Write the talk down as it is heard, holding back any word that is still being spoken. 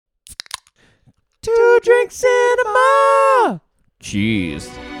Two Drink Cinema! Cheers.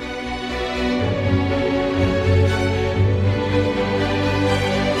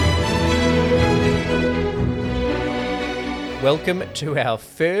 Welcome to our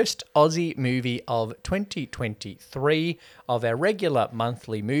first Aussie movie of 2023 of our regular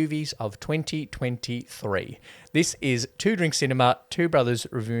monthly movies of 2023. This is Two Drink Cinema, two brothers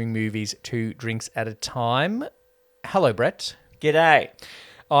reviewing movies 2 drinks at a time. Hello, Brett. G'day.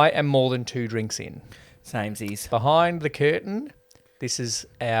 I am more than 2 drinks in. Samesies. Behind the curtain, this is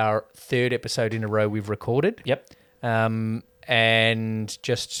our 3rd episode in a row we've recorded. Yep. And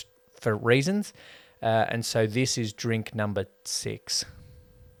just for reasons. And so this is drink number 6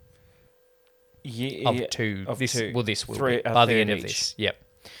 of 2. Of this 2. Well, this will Three- be a by the third end of each. this. Yep.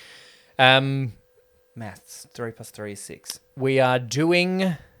 Maths. 3 plus 3 is 6. We are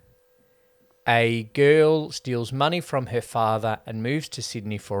doing a girl steals money from her father and moves to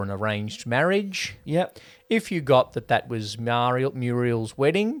Sydney for an arranged marriage. Yep. If you got that was Muriel's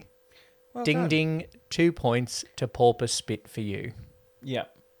wedding, Well ding done. ding, 2 points to Pauper Spit for you.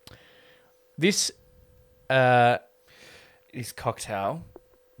 Yep. This This cocktail.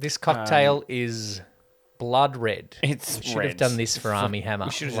 this cocktail is blood red. It's We should red. have done this for Army Hammer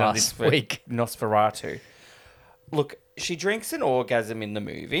We should have done this last for week. Nosferatu. Look, she drinks an orgasm in the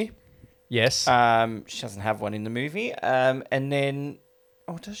movie. Yes. She doesn't have one in the movie. And then...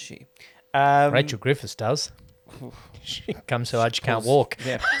 Oh, does she? Rachel Griffiths does. She comes so hard she can't walk.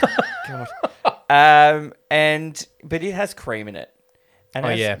 Yeah. God. But it has cream in it. And Oh,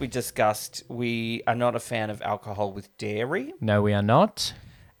 as yeah. we discussed, we are not a fan of alcohol with dairy. No, we are not.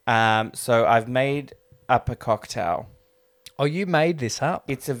 So I've made up a cocktail. Oh, you made this up.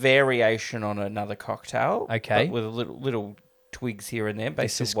 It's a variation on another cocktail. Okay. But with a little twigs here and there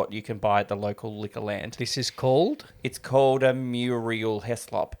based This on what you can buy at the local liquor land. This is called... It's called a Muriel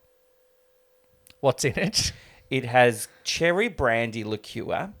Heslop. What's in it? It has cherry brandy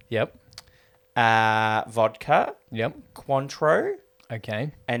liqueur, Yep. vodka, Yep. Cointreau,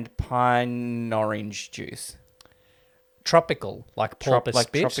 Okay. and pine orange juice. Tropical, like Pauper Like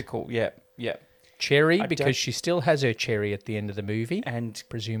Spit. tropical, yeah. Cherry, I because don't- she still has her cherry at the end of the movie. And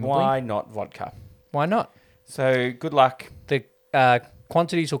Presumably. why not vodka? Why not? So good luck. The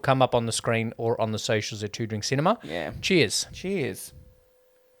quantities will come up on the screen or on the socials at Two Drink Cinema. Yeah. Cheers. Cheers.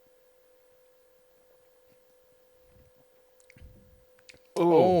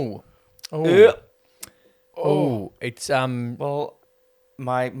 Oh. Ugh. Oh. It's Well,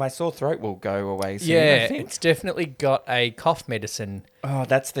 my sore throat will go away soon, yeah, I think. it's definitely got a cough medicine Oh,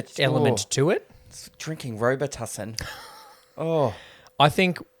 that's the element to it. It's drinking Robitussin. Oh. I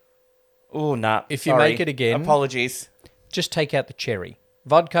think Oh, nah. If you sorry. make it again- Apologies. just take out the cherry.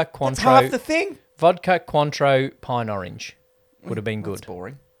 Vodka, That's half Cointreau, the thing. vodka, Cointreau, pine orange would have been That's good.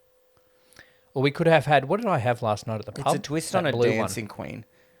 boring. Or we could have had, what did I have last night at the It's pub? a twist That on a blue dancing queen.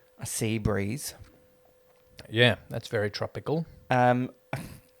 A sea breeze. one. Yeah, that's very tropical.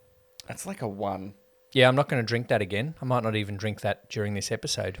 That's like a 1. Yeah, I'm not going to drink that again. I might not even drink that during this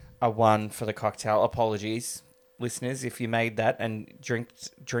episode. A 1 for the cocktail. Apologies, listeners, if you made that and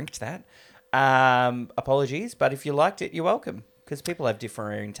drinked that. Apologies, but if you liked it, you're welcome. Because people have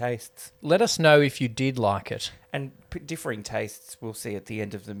differing tastes. Let us know if you did like it. And differing tastes we'll see at the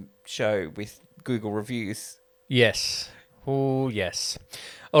end of the show with Google reviews. Yes. Oh, yes.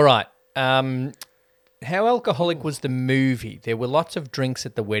 All right. How alcoholic was the movie? There were lots of drinks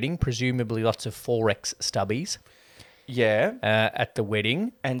at the wedding, presumably lots of 4X stubbies Yeah. at the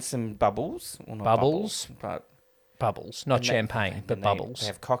wedding. And some bubbles. Well, not Bubbles? but Bubbles, not and they- champagne, but and bubbles. They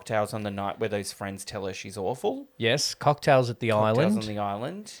have cocktails on the night where those friends tell her she's awful. Yes, cocktails at the Cocktails island. on the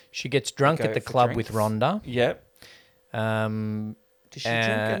island. She gets drunk Go at the for club with drinks. Rhonda. Yep. Um, Does she drink?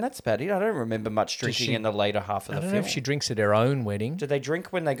 And that's about it. I don't remember much drinking she- in the later half of I the don't film. know if she drinks at her own wedding. Do they drink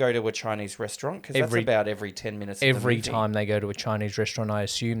when they go to a Chinese restaurant? Because that's Every- about every 10 minutes of the Every movie. time they go to a Chinese restaurant, I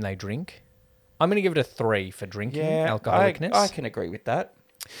assume they drink. I'm going to give it a 3 for drinking, Yeah, alcoholicness. I can agree with that.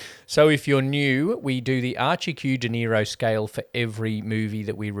 So if you're new, we do the Archie Q De Niro scale for every movie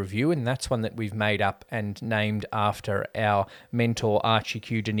that we review, and that's one that we've made up and named after our mentor Archie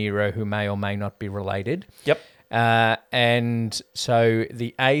Q De Niro, who may or may not be related. Yep. And so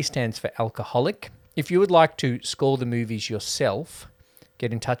the A stands for alcoholic. If you would like to score the movies yourself,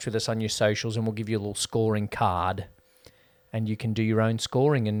 get in touch with us on your socials and we'll give you a little scoring card. And you can do your own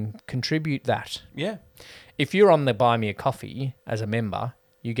scoring and contribute that. Yeah. If you're on the Buy Me a Coffee as a member,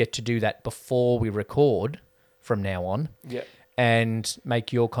 you get to do that before we record from now on Yep. and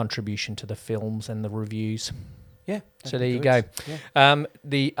make your contribution to the films and the reviews. Yeah. So that'd there be you good. go. Yeah.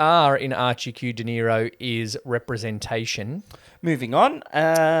 The R in Archie Q De Niro is representation. Moving on.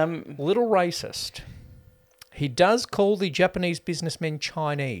 Little racist. He does call the Japanese businessmen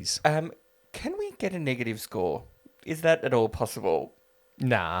Chinese. Can we get a negative score? Is that at all possible?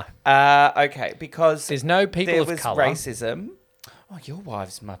 Nah. Okay, because There's no people there of was colour. racism. Oh, your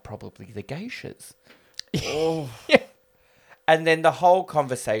wives are probably the geishas. Oh. Yeah. And then the whole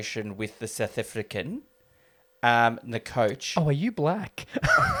conversation with the South African, the coach. Oh, are you black?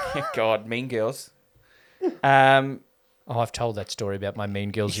 God, Mean Girls. Oh, I've told that story about my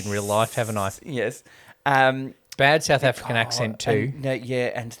Mean Girls in real life, haven't I? Yes. Bad South African accent too. And, no,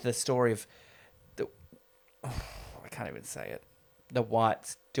 yeah, and the story of the I can't even say it. The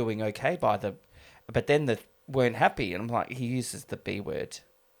whites doing okay but then the weren't happy, and I'm like, he uses the B word.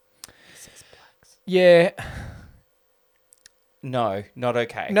 He says blacks. Yeah. No, not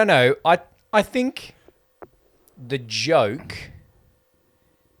okay. No. I think the joke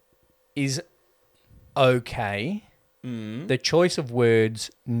is okay. The choice of words,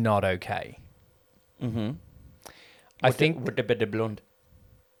 not okay. Mm-hmm. I think What about the blonde?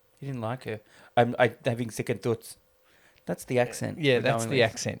 He didn't like her. I'm having second thoughts. That's the accent. yeah, we're that's going the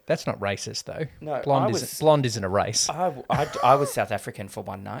with. accent. That's not racist though. No, Blonde isn't a race. I was South African for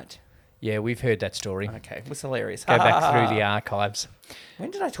one night. Yeah, we've heard that story. Okay, it was hilarious. Go back through the archives. When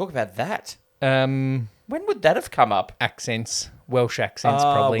did I talk about that? Um, When would that have come up? accents, Welsh accents,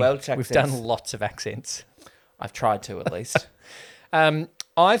 Oh, probably. Welsh We've accents. done lots of accents. I've tried to at least.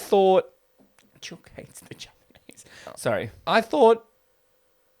 I thought Chuck hates the Japanese. Sorry.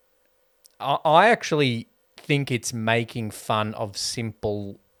 I actually think it's making fun of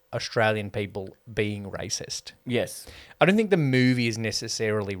simple Australian people being racist. Yes. I don't think the movie is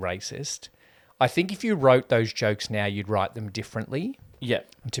necessarily racist. I think if you wrote those jokes now, you'd write them differently. Yeah.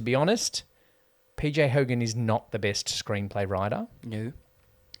 And to be honest, PJ Hogan is not the best screenplay writer. No.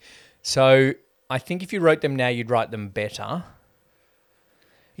 So I think if you wrote them now, you'd write them better.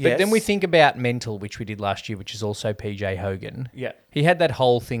 But then we Yes. think about Mental, which we did last year, which is also PJ Hogan. Yeah. He had that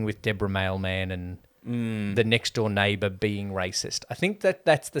whole thing with Deborah Mailman and the next door neighbour being racist. I think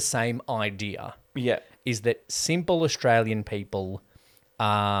that's the same idea, Yeah. is that simple Australian people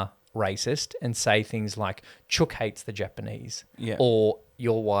are racist and say things like, Chook hates the Japanese, Yeah. or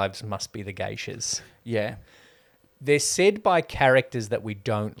your wives must be the geishas. Yeah. They're said by characters that we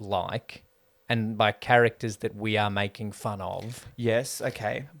don't like and by characters that we are making fun of, Yes.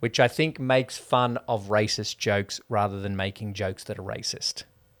 Okay. which I think makes fun of racist jokes rather than making jokes that are racist.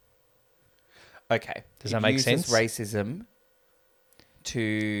 Okay. Does that make sense? Racism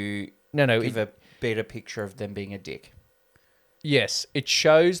to No, give a better picture of them being a dick. yes, it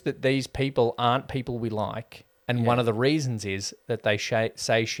shows that these people aren't people we like. And Yeah. one of the reasons is that they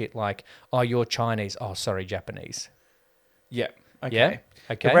say shit like, oh, you're Chinese. Oh, sorry, Japanese. Yeah. Okay. Yeah?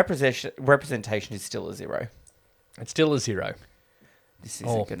 Okay. The representation is still a 0. It's still a 0. This isn't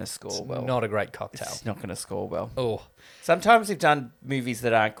Oh, going to score It's well. not a great cocktail. It's not going to score well. Oh, Sometimes we've done movies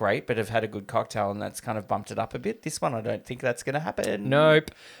that aren't great, but have had a good cocktail, and that's kind of bumped it up a bit. This one, I don't think that's going to happen.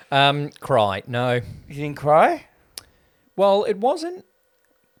 nope. Cry. No. You didn't cry? Well, it wasn't.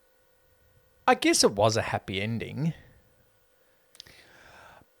 I guess it was a happy ending.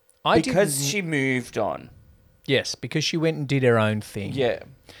 Because didn't- she moved on. Yes, because she went and did her own thing. Yeah.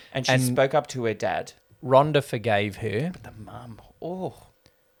 And she And- spoke up to her dad. Rhonda forgave her. The mum. Oh.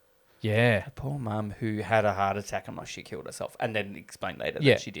 Yeah. Poor mum who had a heart attack and she killed herself. And then explained later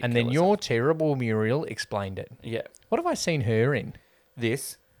Yeah. that she did And kill then herself. your terrible Muriel explained it. Yeah. What have I seen her in?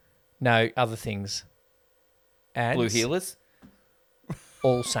 This. No, other things. Ads. Blue Healers.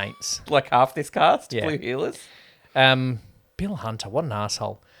 All Saints. Like half this cast. Yeah. Blue Healers. Bill Hunter, what an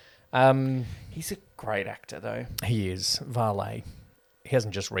asshole. He's a great actor, though. He is. Varley. He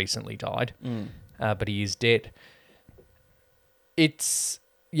hasn't just recently died, but he is dead. It's...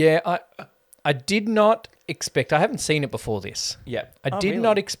 Yeah, I did not expect... I haven't seen it before this. Yeah. I Oh, did really?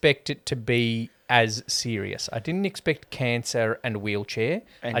 not expect it to be as serious. I didn't expect cancer and wheelchair.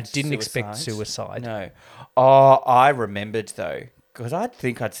 And I didn't expect suicide? suicide. No. Oh, I remembered, though. Because I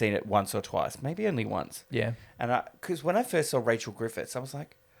think I'd seen it once or twice. Maybe only once. Yeah. And because when I first saw Rachel Griffiths, I was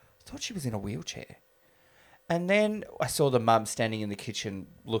like, I thought she was in a wheelchair. And then I saw the mum standing in the kitchen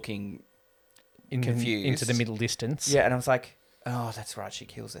looking confused. Into the middle distance. Yeah, and I was like, oh, that's right, she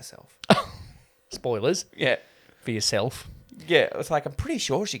kills herself. Spoilers Yeah. for yourself. Yeah, it was like, I'm pretty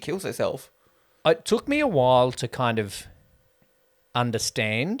sure she kills herself. It took me a while to kind of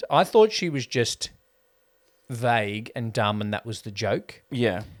understand. I thought she was just vague and dumb and that was the joke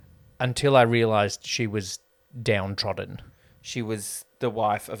Yeah. until I realised she was downtrodden. she was the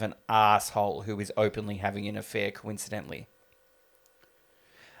wife of an asshole who is openly having an affair coincidentally.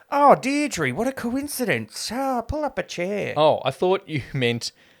 Oh, Deirdre, what a coincidence. Pull up a chair. Oh, I thought you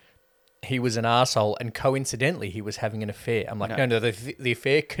meant he was an arsehole and coincidentally he was having an affair. I'm like, no, the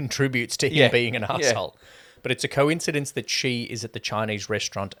affair contributes to him being an arsehole. But it's a coincidence that she is at the Chinese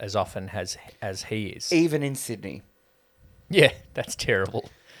restaurant as often as he is. Even in Sydney. Yeah, that's terrible.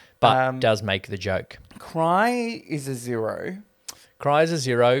 But does make the joke. Cry is a 0. Cry is a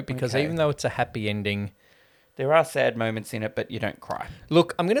 0 because even though it's a happy ending... There are sad moments in it, but you don't cry.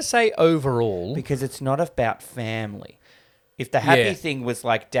 Look, I'm going to say overall... Because it's not about family. If the happy thing was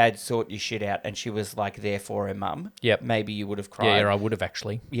like dad sort your shit out and she was like there for her mum, maybe you would have cried. Yeah, I would have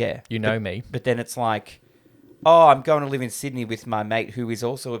actually. Yeah. You know me. But then it's like, oh, I'm going to live in Sydney with my mate who is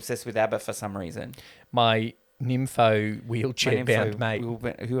also obsessed with ABBA for some reason. My nympho wheelchair-bound mate.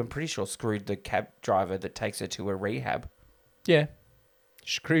 Who I'm pretty sure screwed the cab driver that takes her to a rehab. Yeah.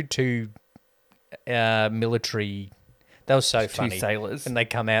 Screwed two military... That was so funny. Two sailors. And they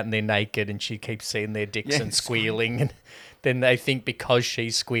come out and they're naked and she keeps seeing their dicks and squealing. And then they think because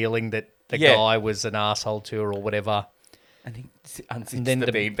she's squealing that the guy was an asshole to her or whatever. And he unzips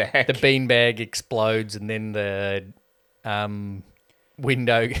the beanbag. The beanbag explodes and then the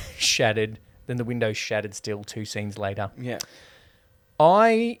window shattered. Then the window's shattered still 2 scenes later. Yeah.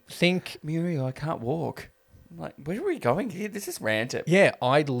 I think... Muriel, I can't walk. I'm like, where are we going here? This is random. Yeah,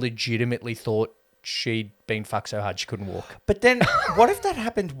 I legitimately thought she'd been fucked so hard she couldn't walk. But then, what if that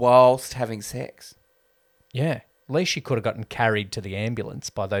happened whilst having sex? Yeah. At least she could have gotten carried to the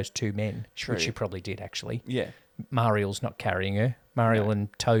ambulance by those 2 men. True. Which she probably did, actually. Yeah. Mariel's not carrying her. Mariel and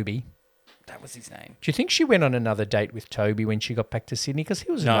Toby. That was his name. Do you think she went on another date with Toby when she got back to Sydney? Because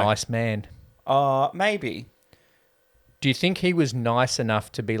he was a nice man. Maybe. Do you think he was nice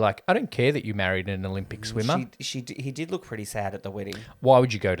enough to be like, I don't care that you married an Olympic swimmer? He did look pretty sad at the wedding. Why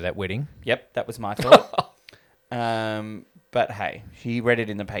would you go to that wedding? Yep, that was my thought. But hey, he read it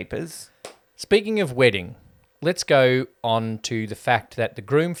in the papers. Speaking of wedding, let's go on to the fact that the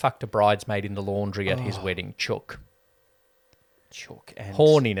groom fucked a bridesmaid in the laundry at his wedding. Chook. And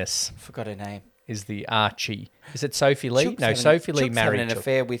horniness. Forgot her name. Is the Archie. Is it Sophie Lee? Chook's No, Sophie Lee Chook's married having an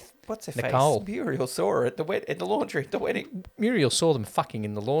affair with, what's her Nicole. face? Muriel saw her at the laundry at the wedding. Muriel saw them fucking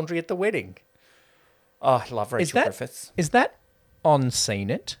in the laundry at the wedding. Oh, I love Rachel Griffiths. Is that on Seen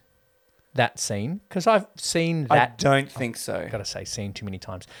It? That scene? Because I've seen that. I don't think so. I've got to say seen too many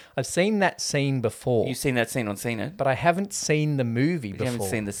times. I've seen that scene before. You've seen that scene on Seen It? But I haven't seen the movie before. You haven't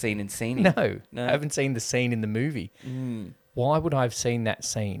seen the scene in Seen It? No. I haven't seen the scene in the movie. Why would I have seen that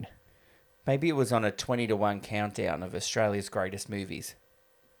scene? Maybe it was on a 20-1 countdown of Australia's greatest movies.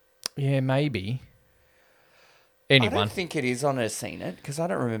 Yeah, maybe. I Anyone. don't think it is on a Seen It, because I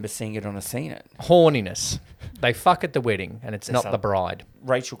don't remember seeing it on a Seen It. Horniness. They fuck at the wedding, and it's not the bride.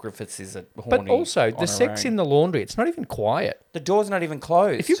 Rachel Griffiths is a horny. But also, the sex in the laundry, it's not even quiet. The door's not even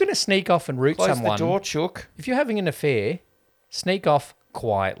closed. If you're going to sneak off and root Close someone... the door, Chook. If you're having an affair, sneak off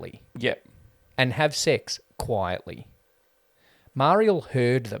quietly. Yep. And have sex quietly. Muriel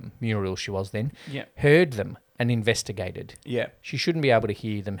heard them. Muriel she was then. Yeah. Heard them and investigated. Yeah. She shouldn't be able to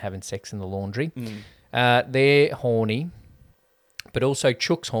hear them having sex in the laundry. They're horny. But also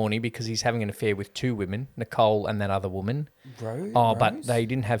Chook's horny because he's having an affair with 2 women, Nicole and that other woman. Rose? But they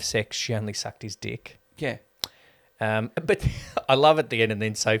didn't have sex. She only sucked his dick. Yeah. But I love at the end, and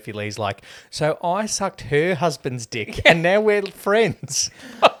then Sophie Lee's like, so I sucked her husband's dick, and now we're friends.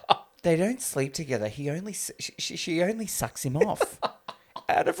 They don't sleep together. He only she only sucks him off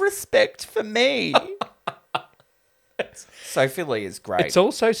out of respect for me. Sophie Lee is great. It's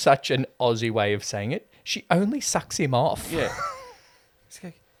also such an Aussie way of saying it. She only sucks him off. Yeah.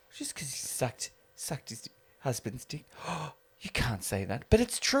 Just because he sucked his husband's dick. You can't say that. But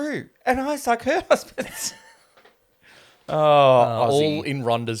it's true. And I suck her husband's. All in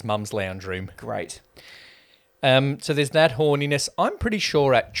Rhonda's mum's lounge room. Great. So there's that horniness. I'm pretty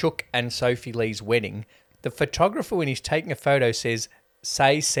sure at Chook and Sophie Lee's wedding, the photographer, when he's taking a photo, says,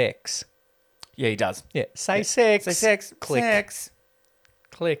 say sex. Yeah, he does. Yeah, say sex. Say sex. Click. Sex.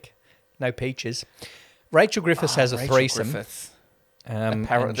 Click. No peaches. Rachel Griffiths has a threesome. That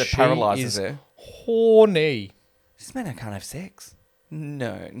paralyzes her. Horny. Does this mean I can't have sex?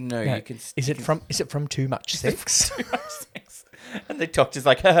 No, you can. Is it from too much sex? Too much sex. And the doctor's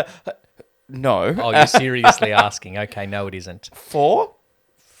like, no. Oh, you're seriously asking? Okay, no, it isn't. 4?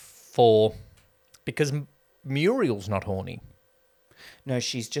 Because Muriel's not horny. No,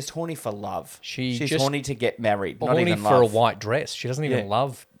 she's just horny for love. She's just horny to get married, not horny even for love. a white dress. She doesn't even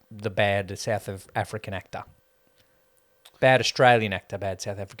love the bad South African actor. Bad Australian actor, bad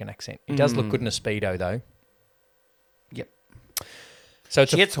South African accent. He does look good in a Speedo, though. Yep. So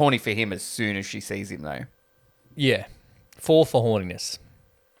it's She gets horny for him as soon as she sees him, though. yeah, 4 for horniness.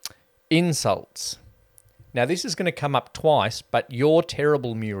 Insults. Now this is going to come up twice, but "you're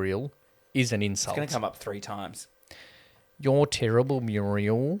terrible, Muriel" is an insult. It's going to come up 3 times. "You're terrible,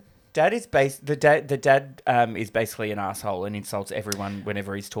 Muriel." Dad is the dad is basically an asshole and insults everyone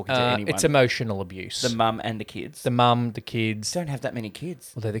whenever he's talking to anyone. It's emotional abuse. The mum and the kids. The mum, the kids. Don't have that many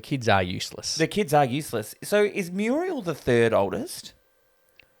kids. Although the kids are useless. The kids are useless. So is Muriel the 3rd oldest,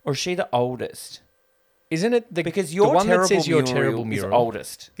 or is she the oldest? Isn't it Because the your one that terrible says "you're Muriel terrible, is Muriel"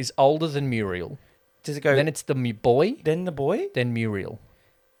 oldest? is older than Muriel? Does it go? Then it's the boy, Then the boy. then Muriel.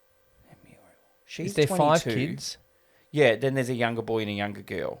 She's Is there 22. 5 kids? Yeah. Then there's a younger boy and a younger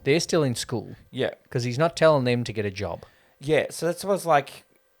girl. They're still in school Yeah. because he's not telling them to get a job. Yeah. So that's what I was like.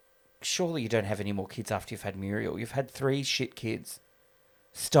 Surely you don't have any more kids after you've had Muriel. You've had 3 shit kids.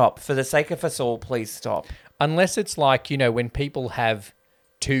 Stop. For the sake of us all, please stop. Unless it's like, when people have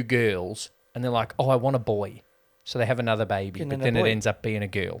 2 girls and they're like, "Oh, I want a boy." So they have another baby, And but then then a it boy. ends up being a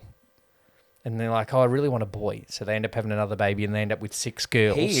girl. And they're like, "Oh, I really want a boy." So they end up having another baby and they end up with 6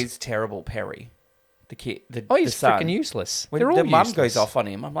 girls. He is terrible, Perry. The kid. Oh, he's the son. freaking useless. When They're all the mum useless. goes off on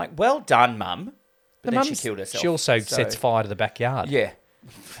him, I'm like, well done, mum. But then she killed herself. She also so- sets fire to the backyard. Yeah.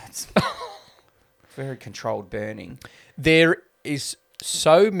 That's very controlled burning. There is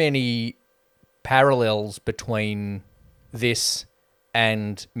so many parallels between this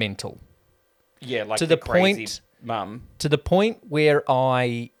and Mental. Yeah, like To the the crazy point- mum. To the point where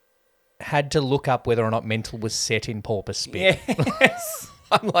I had to look up whether or not Mental was set in Pauper Spit. Yes.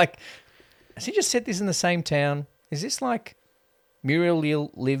 I'm like, has he just set this in the same town? Is this like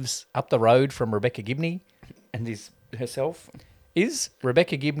Muriel lives up the road from Rebecca Gibney? And is herself. Is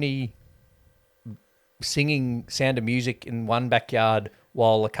Rebecca Gibney singing Sound of Music in one backyard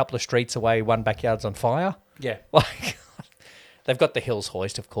while a couple of streets away, one backyard's on fire? Yeah. Like, they've got the Hills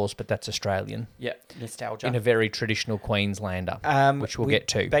Hoist, of course, but that's Australian. Yeah. Nostalgia. In a very traditional Queenslander, which we'll get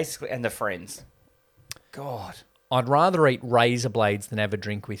to. Basically, and the Friends. God. I'd rather eat razor blades than have a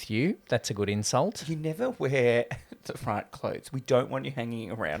drink with you. That's a good insult. You never wear the right clothes. We don't want you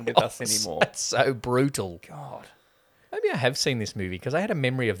hanging around with us anymore. That's so brutal. God. Maybe I have seen this movie because I had a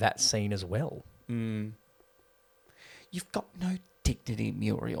memory of that scene as well. You've got no dignity,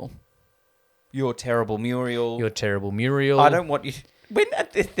 Muriel. You're terrible, Muriel. You're terrible, Muriel. I don't want you. When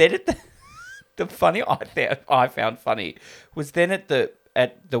at the funny I found funny was then at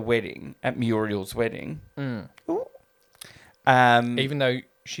the wedding, at Muriel's wedding. Ooh. Even though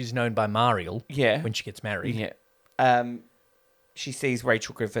she's known by Mariel Yeah. when she gets married. Yeah. She sees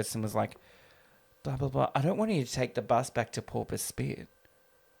Rachel Griffiths and was like, blah, blah, blah. I don't want you to take the bus back to Pauper's Spit.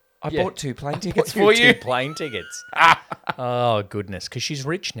 I Yeah. bought 2 plane I tickets bought for you. 2 plane tickets. Oh, goodness. Because she's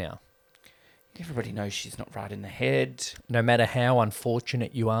rich now. Everybody knows she's not right in the head. No matter how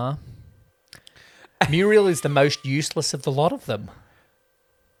unfortunate you are. Muriel is the most useless of the lot of them.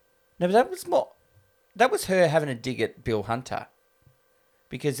 No, but that was her having a dig at Bill Hunter.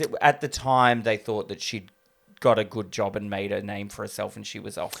 Because at the time they thought that she'd got a good job and made a name for herself and she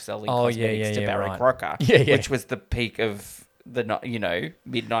was off selling cosmetics to Barry right. Crocker. Yeah. Which was the peak of the,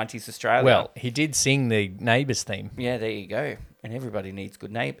 mid-90s Australia. Well, he did sing the Neighbours theme. Yeah, there you go. And everybody needs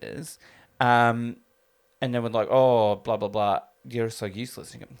good neighbours. And then we're like, oh, blah, blah, blah. You're so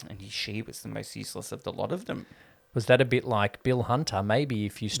useless. And she was the most useless of the lot of them. Was that a bit like Bill Hunter? Maybe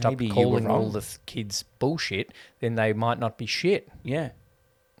if you stopped Maybe you were calling all wrong. the kids bullshit, then they might not be shit. Yeah.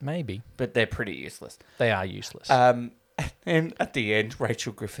 Maybe. But they're pretty useless. They are useless. And at the end,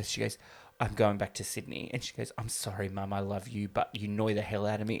 Rachel Griffiths, she goes, I'm going back to Sydney. And she goes, I'm sorry, Mum, I love you, but you annoy the hell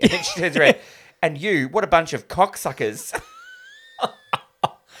out of me. And then she turns around, and you, what a bunch of cocksuckers.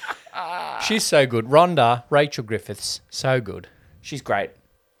 She's so good. Rhonda, Rachel Griffiths, so good. She's great.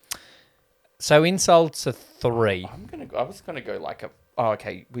 So insults are 3. I was gonna go like a. Oh,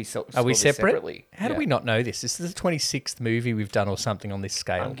 okay. Are we separate? Separately. How do we not know this? This is the 26th movie we've done or something on this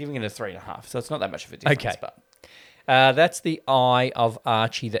scale. I'm giving it a 3.5, so it's not that much of a difference. Okay. But That's the I of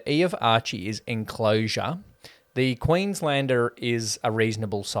Archie. The E of Archie is enclosure. The Queenslander is a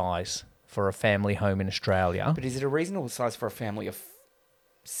reasonable size for a family home in Australia. is it a reasonable size for a family of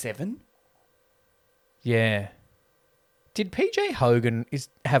 7? Yeah. Did PJ Hogan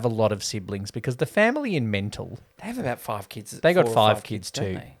have a lot of siblings? Because the family in Mental, They have about 5 kids. They got 4 or 5 kids don't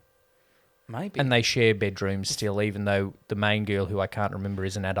too. they? Maybe. and they share bedrooms still, even though the main girl, who I can't remember,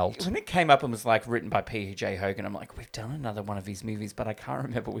 is an adult. When it came up and was like written by P.J. Hogan, I'm like, we've done another one of his movies, but I can't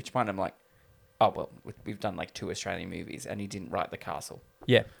remember which one. I'm like, oh, well, we've done like 2 Australian movies and he didn't write The Castle.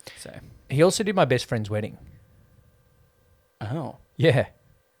 Yeah. So, He also did My Best Friend's Wedding. oh. Yeah.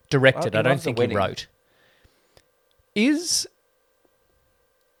 Directed. Oh, he I don't loves a think he wedding. wrote. Is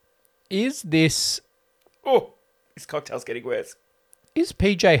Is this... Oh, this cocktail's getting worse. Is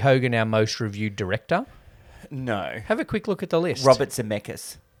PJ Hogan our most reviewed director? No. Have a quick look at the list. Robert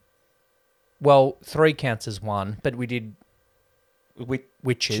Zemeckis. Well, 3 counts as 1, but we did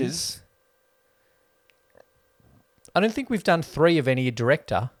Witches. I don't think we've done 3 of any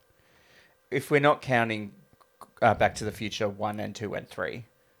director. If we're not counting Back to the Future 1 and 2 and 3.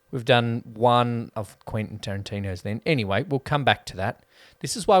 We've done 1 of Quentin Tarantino's then. Anyway, we'll come back to that.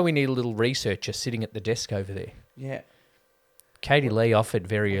 This is why we need a little researcher sitting at the desk over there. Yeah. Katie Lee offered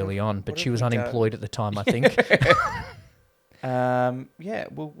very early on, but what she have was we done? unemployed at the time, I think. Yeah,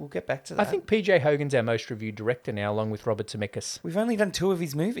 we'll get back to that. I think PJ Hogan's our most reviewed director now, along with Robert Zemeckis. We've only done 2 of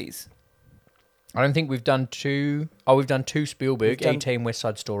his movies. I don't think we've done 2... Oh, we've done 2 Spielberg, We've done- A-Team, West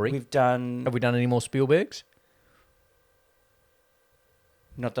Side Story. We've done... Have we done any more Spielbergs?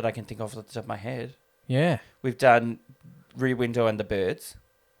 Not that I can think of off the top of my head. Yeah. We've done Rear Window and the Birds.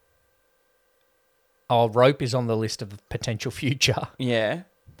 Oh, Rope is on the list of potential future. Yeah.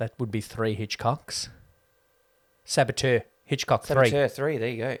 That would be 3 Hitchcocks. Saboteur, Hitchcock 3. Saboteur 3, there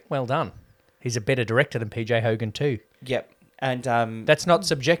you go. Well done. He's a better director than PJ Hogan too. Yep. And That's not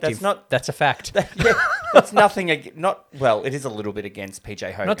subjective. That's not- That's a fact. yeah, it's nothing. Not well. It is a little bit against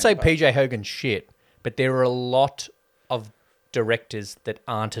PJ Hogan. Not saying but- PJ Hogan's shit, but there are a lot of directors that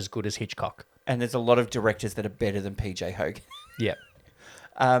aren't as good as Hitchcock. And there's a lot of directors that are better than PJ Hogan. Yeah.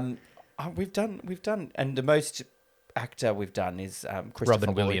 We've done, and the most actor we've done is Christopher Robin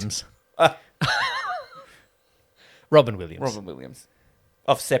Lloyd. Williams. Robin Williams. Robin Williams.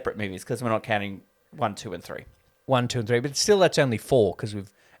 Of separate movies, because we're not counting 1, 2, and 3. 1, 2, and 3, but still that's only 4 because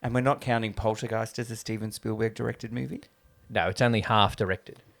we've... And we're not counting Poltergeist as a Steven Spielberg directed movie. No, it's only half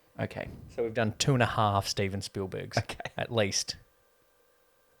directed. Okay. So we've done 2.5 Steven Spielbergs. Okay. At least.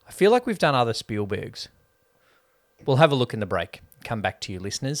 I feel like we've done other Spielbergs. We'll have a look in the break. Come back to you,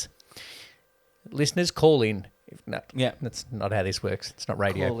 listeners. Listeners, call in. No, Yeah. that's not how this works. It's not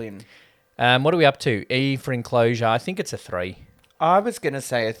radio. Call in. What are we up to? E for Enclosure. I think it's a 3. I was going to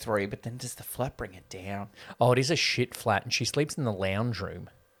say a 3, but then does the flat bring it down? Oh, it is a shit flat, and she sleeps in the lounge room.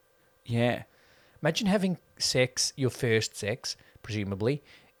 Yeah. Imagine having sex, your first sex, presumably,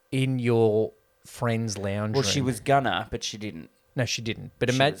 in your friend's lounge room. Well, she was gonna, but she didn't. No, she didn't. But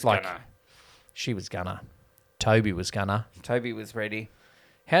She imagine, was like, gonna. she was gonna. Toby was gonna. Toby was ready.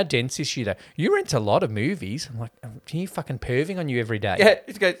 How dense is she, though? You rent a lot of movies. I'm like, are you fucking perving on you every day? Yeah,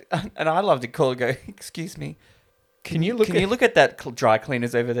 it goes, and I love to call and go, excuse me. Can you look Can you look at that dry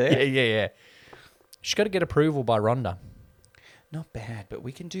cleaners over there? Yeah. She's got to get approval by Rhonda. Not bad, but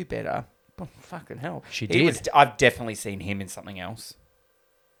we can do better. Oh, fucking hell. She He was- did. I've definitely seen him in something else.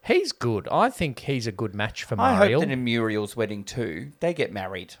 He's good. I think he's a good match for I Mariel. hope that in Muriel's wedding too, they get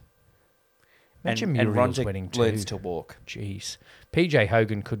married. Imagine and Muriel's Rhonda wedding too. learns to walk. Jeez. PJ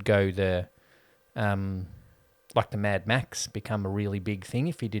Hogan could go the, like the Mad Max, become a really big thing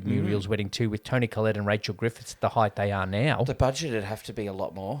if he did Muriel's wedding too with Tony Collette and Rachel Griffiths at the height they are now. The budget would have to be a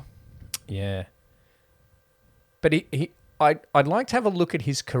lot more. Yeah. But I'd like to have a look at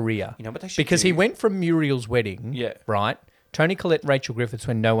his career. You know what they should Because do? he went from Muriel's wedding, Yeah. right? Tony Collette and Rachel Griffiths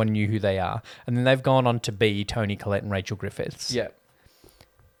when no one knew who they are. And then they've gone on to be Tony Collette and Rachel Griffiths. Yeah.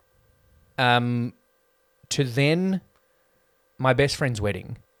 To then My Best Friend's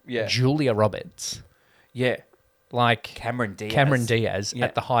Wedding. Yeah. Julia Roberts. Yeah. Like Cameron Diaz. Yeah.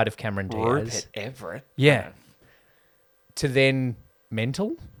 at the height of Cameron Diaz. Rupert Everett. Yeah. To then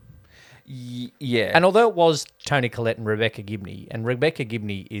Mental. Yeah. And although it was Tony Collette and Rebecca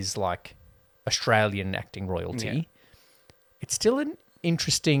Gibney is like Australian acting royalty, Yeah. it's still an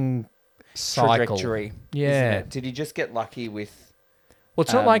interesting cycle. trajectory. Yeah. Isn't it? Did he just get lucky with... Well,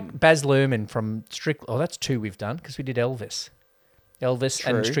 it's not like Baz Luhrmann from Strictly... Oh, that's 2 we've done because we did Elvis. Elvis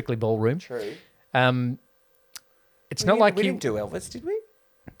True. and Strictly Ballroom. True. It's not like we you... didn't do Elvis, did we?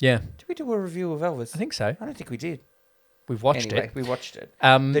 Yeah, Did we do a review of Elvis? I think so. I don't think we did. We've watched Anyway, it. we watched it.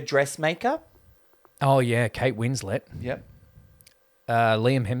 Um, The Dressmaker. oh, yeah, Kate Winslet. Yep.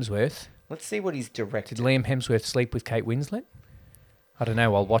 Liam Hemsworth. Let's see what he's directed. Did Liam Hemsworth sleep with Kate Winslet? I don't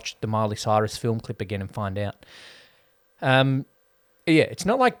know. I'll watch the Miley Cyrus film clip again and find out. Yeah, it's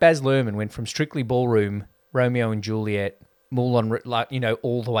not like Baz Luhrmann went from Strictly Ballroom, Romeo and Juliet, Moulin, like,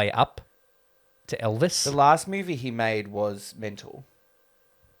 all the way up to Elvis. The last movie he made was Mental.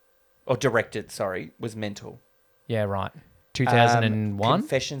 Or directed, sorry, was Mental. Yeah, right. 2001?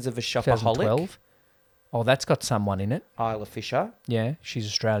 Confessions of a Shopaholic. 2012? Oh, that's got someone in it. Isla Fisher. Yeah, she's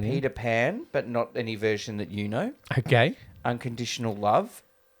Australian. Peter Pan, but not any version that you know. Okay. Unconditional Love.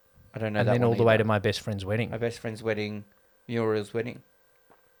 I don't know And that then one all the way either. to My Best Friend's Wedding. My Best Friend's Wedding. Muriel's Wedding.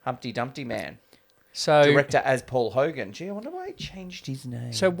 Humpty Dumpty Man. So director as Paul Hogan. Gee, I wonder why he changed his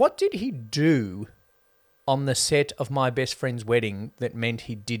name. So what did he do on the set of My Best Friend's Wedding that meant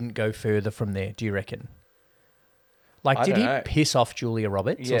he didn't go further from there, do you reckon? Like, I did don't he know. piss off Julia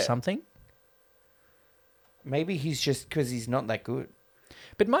Roberts Yeah. or something? Maybe he's just because he's not that good.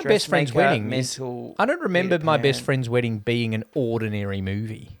 But My Best Friend's Dressmaker, Wedding is... mental. I don't remember Peter My Best Pan. Friend's Wedding being an ordinary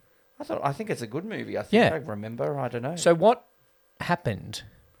movie. I think it's a good movie. I think Yeah. I remember. I don't know. So what happened?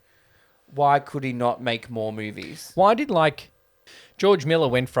 Why could he not make more movies? Why did, like... George Miller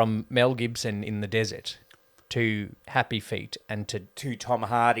went from Mel Gibson in the desert to Happy Feet and to To Tom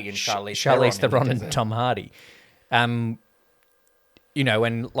Hardy and Charlize Charlize Theron Theron in the and Tom Hardy. You know,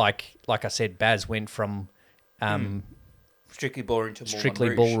 and like I said, Baz went from Strictly Ballroom to Strictly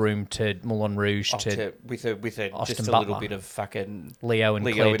Moulin Rouge. Ballroom to Moulin Rouge to with a Austin just a little Butler. bit of fucking Leo and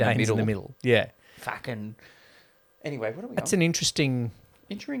Leo Claire in the Danes in the middle. middle. Yeah. fucking. Anyway, what are we That's on? an interesting...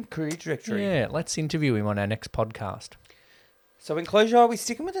 Entering career trajectory. Yeah, let's interview him on our next podcast. So in closure, are we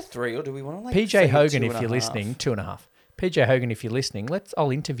sticking with a 3 or do we want to like say PJ a Hogan, 2.5? if you're listening, 2.5. PJ Hogan, if you're listening,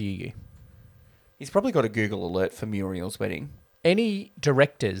 I'll interview you. He's probably got a Google alert for Muriel's wedding. Any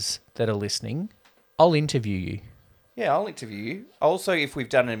directors that are listening, I'll interview you. Yeah, I'll interview you. Also, if we've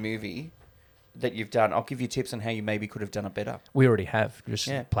done a movie that you've done, I'll give you tips on how you maybe could have done it better. We already have. Just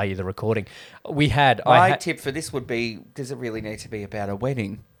Yeah. play you the recording. We had... My tip for this would be, does it really need to be about a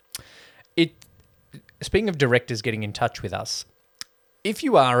wedding? Speaking of directors getting in touch with us, if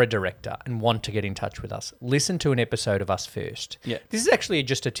you are a director and want to get in touch with us, listen to an episode of us first. Yeah. This is actually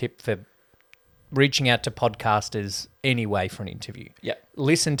just a tip for reaching out to podcasters anyway for an interview. Yeah.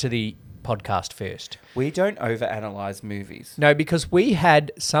 Listen to the podcast first. We don't overanalyze movies. No, because we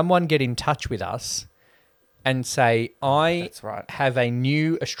had someone get in touch with us and say, I That's right. have a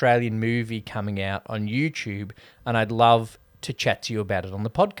new Australian movie coming out on YouTube and I'd love to chat to you about it on the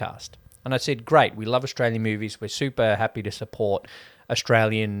podcast. And I said, great, we love Australian movies. We're super happy to support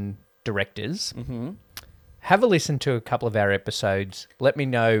Australian directors. Mm-hmm. Have a listen to a couple of our episodes. Let me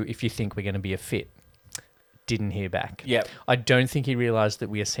know if you think we're going to be a fit. Didn't hear back. Yep. I don't think he realised that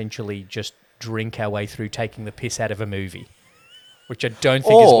we essentially just drink our way through taking the piss out of a movie, which I don't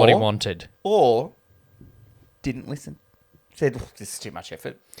think is what he wanted. Or didn't listen. Said, this is too much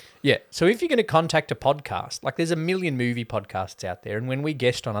effort. Yeah. So if you're going to contact a podcast, like there's a million movie podcasts out there, and when we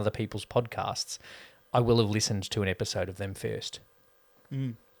guest on other people's podcasts, I will have listened to an episode of them first.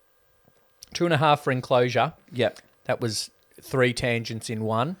 2.5 for Enclosure. Yep. That was 3 tangents in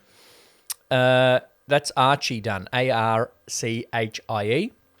one. That's Archie done.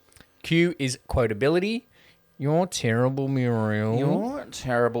 ARCHIE. Q is quotability. You're terrible, Muriel. Your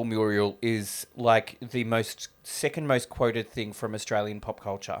terrible Muriel is like the second most quoted thing from Australian pop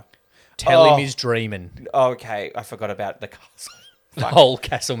culture. Tell Oh. him he's dreaming. Okay, I forgot about the castle. The whole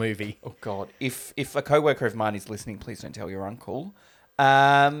Castle movie. Oh God! If a coworker of mine is listening, please don't tell your uncle.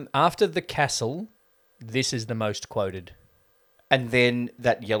 And After the Castle, this is the most quoted. then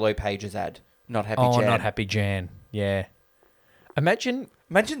that Yellow Pages ad, not happy. Oh, Jan. Not Happy Jan. Yeah. Imagine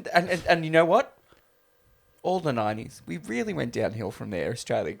Imagine, and you know what? All the 90s, we really went downhill from there,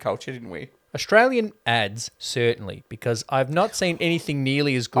 Australian culture, didn't we? Australian ads, certainly, because I've not seen anything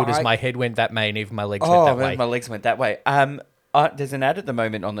nearly as good as my head went that way and even my legs went that way. My legs went that way. There's an ad at the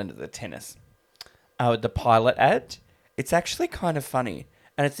moment on the tennis. The pilot ad. It's actually kind of funny.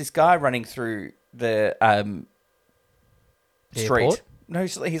 And it's this guy running through the street. Airport? No,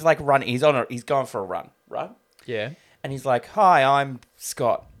 he's like running. He's going for a run, right? Yeah. And he's like, "Hi, I'm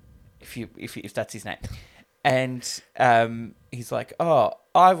Scott." If that's his name. And he's like, "Oh,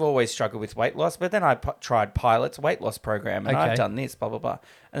 I've always struggled with weight loss, but then I tried Pilot's weight loss program, and Okay. I've done this, blah blah blah."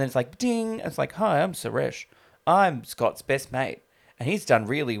 And then it's like, ding! It's like, "Hi, I'm Suresh. I'm Scott's best mate, and he's done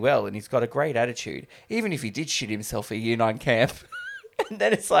really well, and he's got a great attitude, even if he did shit himself at Year 9 camp." And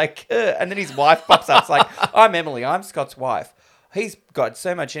then it's like, and then his wife pops up. It's like, "I'm Emily. I'm Scott's wife. He's got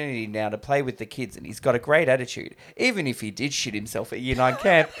so much energy now to play with the kids, and he's got a great attitude, even if he did shit himself at Year 9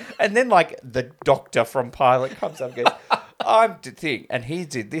 camp." And then, like, the doctor from Pilot comes up and goes, "I'm the thing, and he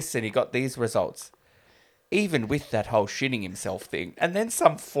did this, and he got these results, even with that whole shitting himself thing." And then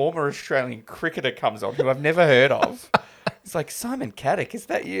some former Australian cricketer comes on, who I've never heard of. It's like, "Simon Caddick, is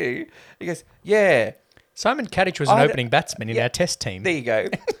that you?" He goes, "Yeah." Simon Kadich was an opening batsman in our test team. There you go.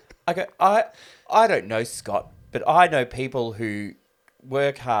 I go, I don't know Scott, but I know people who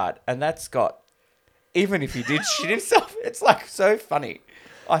work hard, and that's Scott. Even if he did shit himself, it's like so funny.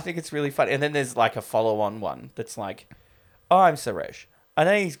 I think it's really funny. And then there's like a follow-on one that's like, "Oh, I'm Suresh. I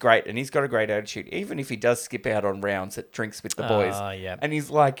know he's great, and he's got a great attitude, even if he does skip out on rounds at drinks with the boys." Yeah. And he's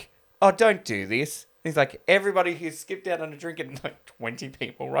like, "Oh, don't do this. He's like, everybody who's skipped out on a drink, and like 20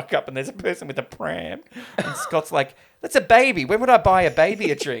 people rock up and there's a person with a pram. And Scott's like, that's a baby. When would I buy a baby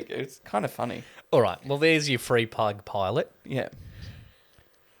a drink? It's kind of funny. All right. Well, there's your free plug pilot. Yeah.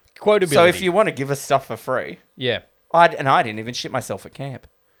 Quotability. So if you want to give us stuff for free, Yeah. I didn't even shit myself at camp.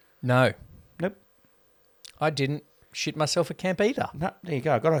 No. Nope. I didn't shit myself at camp either. No, there you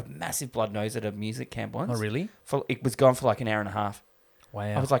go. I got a massive blood nose at a music camp once. Oh, really? It was gone for like an hour and a half. Wow.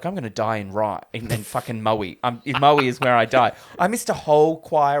 I was like, I'm going to die in fucking Moe. Moe is where I die. I missed a whole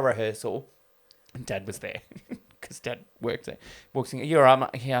choir rehearsal, and Dad was there because Dad worked there. Walks in, you're right? I'm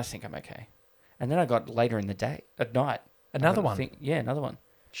like, yeah, I think I'm okay. And then I got later in the day, at night. Another one? Yeah, another one.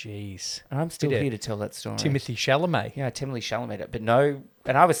 Jeez. And I'm still Did it? here to tell that story. Timothy Chalamet. Yeah, Timothy Chalamet. But no,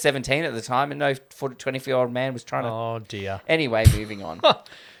 and I was 17 at the time, and no 24-year-old man was trying to. Oh, dear. Anyway, moving on.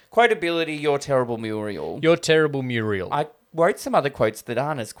 Quotability, you're terrible, Muriel. You're terrible, Muriel. I wrote some other quotes that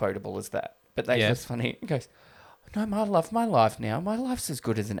aren't as quotable as that, but they're Yeah. just funny. It goes, no, my life now. My life's as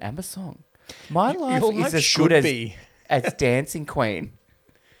good as an ABBA song. My life Your is life as should good be. as Dancing Queen.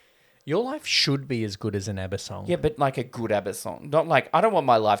 Your life should be as good as an ABBA song. Yeah, but like a good ABBA song. Not like, I don't want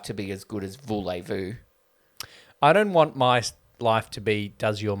my life to be as good as Voulez-Vous. I don't want my life to be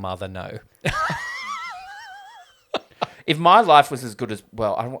Does Your Mother Know? If my life was as good as,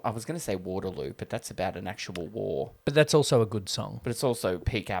 well, I was going to say Waterloo, but that's about an actual war. But that's also a good song. But it's also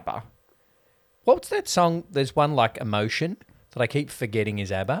peak ABBA. What's that song? There's one like Emotion that I keep forgetting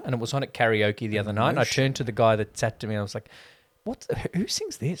is ABBA, and it was on at karaoke the other night. And I turned to the guy that sat to me, and I was like, who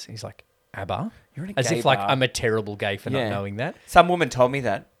sings this? And he's like, ABBA? You're in a As gay if like bar. I'm a terrible gay for Yeah. not knowing that. Some woman told me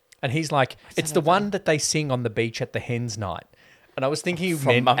that. And he's like, it's the one that they sing on the beach at the Hens Night. And I was thinking he From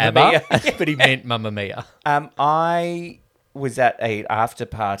meant Mamma ABBA, Mia. but he meant Mamma Mia. I was at a after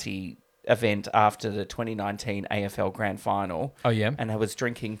party event after the 2019 AFL Grand Final. Oh, yeah? And I was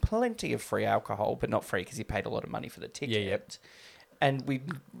drinking plenty of free alcohol, but not free because you paid a lot of money for the ticket. Yeah, yep. And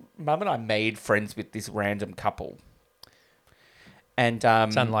Mum and I made friends with this random couple. And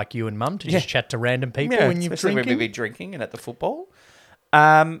It's unlike you and Mum to just chat to random people when you're especially drinking. when we be drinking and at the football.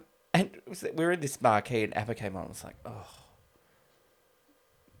 And we were in this marquee and ABBA came on. I was like, oh,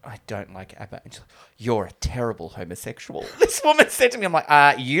 I don't like ABBA. And she's like, you're a terrible homosexual. This woman said to me, I'm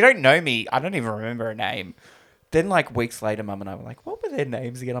like, you don't know me. I don't even remember her name. Then like weeks later, Mum and I were like, what were their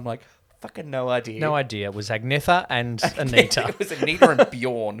names again? I'm like, fucking no idea. No idea. It was Agnetha and Anita. It was Anita and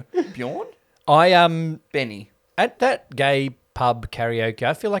Bjorn. Bjorn? I Benny. at that gay pub karaoke,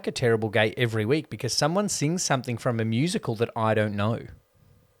 I feel like a terrible gay every week because someone sings something from a musical that I don't know.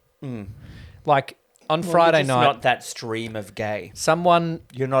 Like on Friday You're just night, not that stream of gay. someone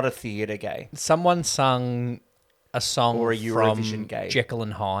You're not a theatre gay. sung a song Or a from Eurovision gay. Jekyll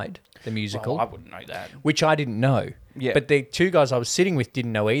and Hyde, the musical. Well, I wouldn't know that. Which I didn't know. Yeah. But the two guys I was sitting with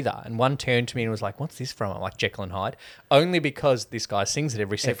didn't know either. And one turned to me and was like, what's this from? I'm like, Jekyll and Hyde. Only because this guy sings it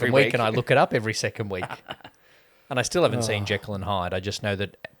every second Every week week. and I look it up every second week. And I still haven't seen Jekyll and Hyde. I just know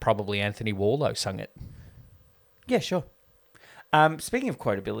that probably Anthony Warlow sung it. Yeah, sure. Speaking of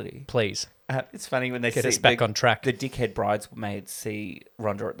quotability, Please. it's funny when they Get see us back on track. The dickhead bridesmaids see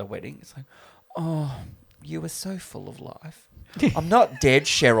Rhonda at the wedding. It's like, oh, you were so full of life. I'm not dead,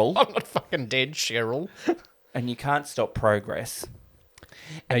 Cheryl. I'm not fucking dead, Cheryl. And you can't stop progress. No,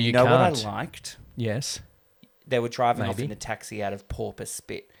 And you know what I can't. liked? Yes. They were driving off Maybe. in a taxi out of Pauper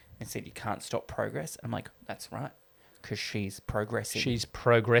Spit and said, you can't stop progress. I'm like, that's right. Because she's progressing. She's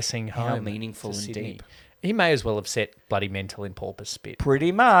progressing How home. meaningful to and Sydney. deep. He may as well have set Bloody Mental in Pauper's Spit.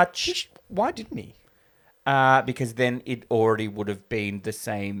 Pretty much. Why didn't he? Because then it already would have been the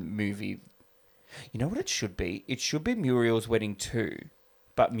same movie. You know what it should be? It should be Muriel's Wedding 2.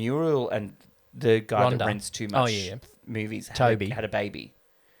 But Muriel and the guy that Rhonda. rents too much yeah. movies Toby. had a baby.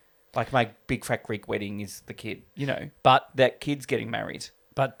 Like my Big Fat Greek Wedding is the kid. You know, But that kid's getting married.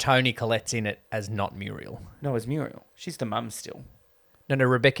 Tony Collette's in it as not Muriel. No, it's Muriel. She's the mum still. No,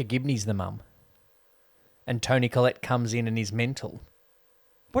 Rebecca Gibney's the mum. And Tony Collette comes in and is Mental.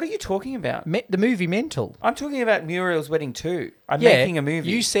 What are you talking about? The movie Mental. I'm talking about Muriel's Wedding 2. I'm Yeah, making a movie.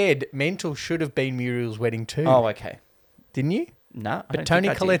 You said Mental should have been Muriel's Wedding too. Oh, okay. Didn't you? No, But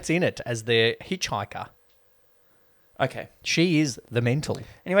Tony Collette's in it as the hitchhiker. Okay. She is the Mental.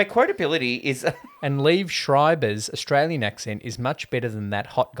 Anyway, quotability is... And Liev Schreiber's Australian accent is much better than that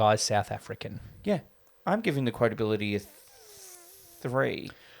hot guy's South African. yeah. I'm giving the quotability a 3.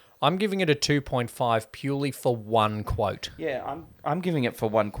 I'm giving it a 2.5 purely for one quote. Yeah, I'm giving it for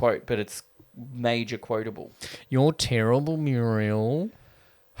one quote, but it's major quotable. You're terrible, Muriel.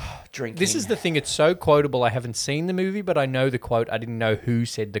 Drinking. This is the thing. It's so quotable. I haven't seen the movie, but I know the quote. I didn't know who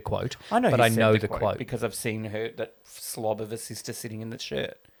said the quote. I know, but who I said know the the quote. because I've seen her, that slob of a sister sitting in the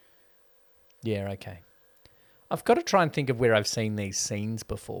shirt. Yeah, okay. I've got to try and think of where I've seen these scenes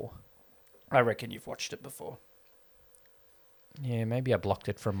before. I reckon you've watched it before. Yeah, maybe I blocked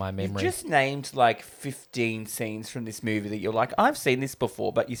it from my memory. You've just named like 15 scenes from this movie that you're like, I've seen this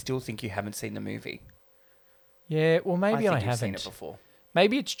before, but you still think you haven't seen the movie. Yeah, well, maybe I think you've haven't. seen it before.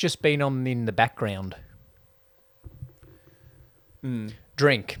 Maybe it's just been on in the background.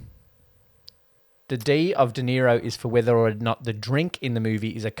 Drink. The D of De Niro is for whether or not the drink in the movie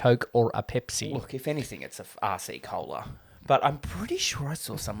is a Coke or a Pepsi. Look, if anything, it's a RC Cola. But I'm pretty sure I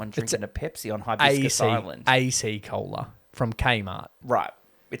saw someone drinking a Pepsi on Hibiscus Island. AC Cola from Kmart. Right.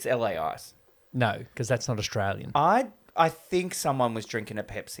 It's LA Ice. No, because that's not Australian. I think someone was drinking a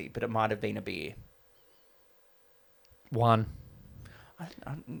Pepsi, but it might have been a beer. One.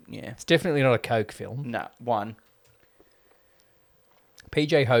 Yeah. It's definitely not a Coke film. No, one.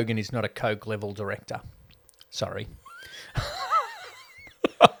 PJ Hogan is not a Coke level director. Sorry.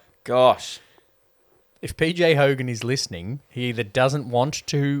 Gosh. If PJ Hogan is listening, he either doesn't want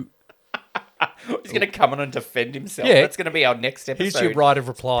to... He's going to come on and defend himself. Yeah. That's going to be our next episode. Here's your right of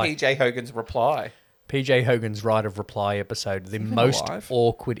reply. PJ Hogan's reply. PJ Hogan's right of reply episode. The most alive?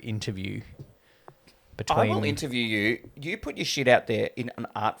 awkward interview between... I will interview you. You put your shit out there in an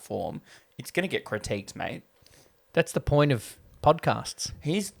art form. It's going to get critiqued, mate. That's the point of podcasts.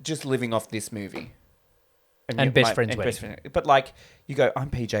 He's just living off this movie. And Best Friends Wedding. But like, you go, I'm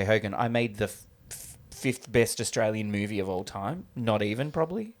PJ Hogan. I made the fifth best Australian movie of all time. Not even,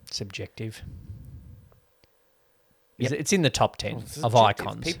 probably. Subjective. Yep. It's in the top 10 It's of subjective.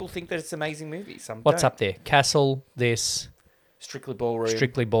 icons. People think that it's an amazing movie. Some What's don't. up there? Castle, this, Strictly Ballroom.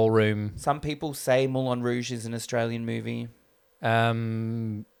 Strictly Ballroom. Some people say Moulin Rouge is an Australian movie.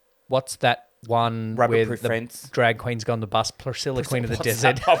 What's that one Rubber where Proof the Fence. drag queen's gone on the bus? Priscilla, Queen of the What's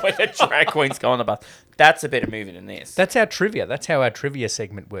Desert. that? Where the drag queens go on the bus. That's a better movie than this. That's our trivia. That's how our trivia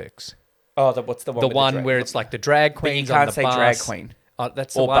segment works. Oh, what's the one? The with one drag- where it's like the drag But you queen's can't on the say bus. drag queen. Oh,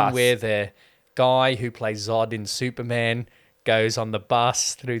 that's the Or one bus. where the guy who plays Zod in Superman goes on the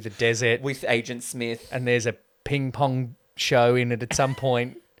bus through the desert, With Agent Smith. and there's a ping pong show in it at some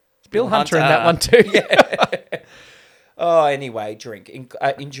point. It's Bill Bill Hunter in Hunter. that one too. Oh, anyway, drink.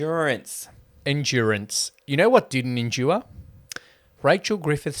 Endurance. Endurance. You know what didn't endure? Rachel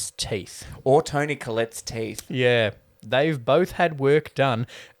Griffith's teeth. Or Tony Collette's teeth. Yeah, they've both had work done.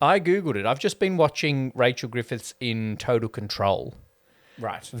 I Googled it. I've just been watching Rachel Griffiths in Total Control.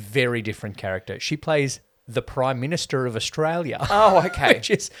 Right. Very different character. She plays the Prime Minister of Australia. Oh, okay.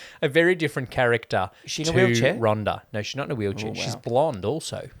 Which is a very different character She in a to wheelchair? Rhonda. No, she's not in a wheelchair. Oh, wow. She's blonde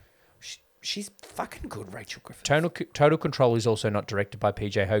also. She's fucking good, Rachel Griffith. Total Control is also not directed by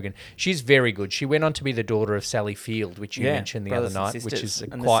PJ Hogan. She's very good. She went on to be the daughter of Sally Field, which you mentioned the other Brothers and night, which Sisters, is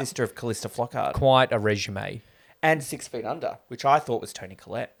and the quite sister of Callista Flockhart. quite a resume. And 6 Feet Under, which I thought was Tony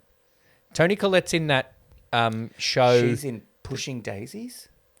Collette. Toni Collette's in that show. She's in Pushing Daisies.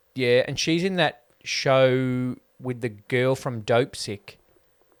 Yeah, and she's in that show with the girl from Dope Sick.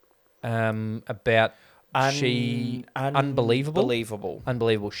 About Unbelievable.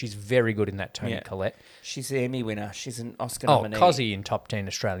 Unbelievable. She's very good in that, Toni Yeah. Collette. She's an Emmy winner. She's an Oscar Oh, nominee. Cozzy in top 10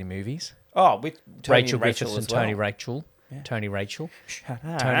 Australian movies. Oh, with Tony Rachel and Griffiths Rachel and as well. Tony Rachel. Yeah. Tony Rachel. Shut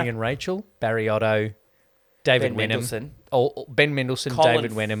up. Tony and Rachel. Barry Otto. David Ben Wenham. Mendelsohn. Ben Mendelsohn, Colin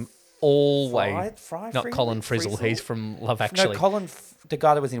David Wenham. Always. Fry, Not Colin Frizzle. He's from Love Actually. No, the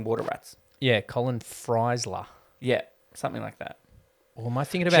guy that was in Water Rats. Yeah, Colin Freisler. Yeah, something like that. Or am I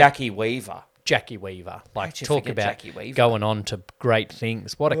thinking about Jackie Weaver. Jackie Weaver? Like, How'd you talk forget about Jackie Weaver? going on to great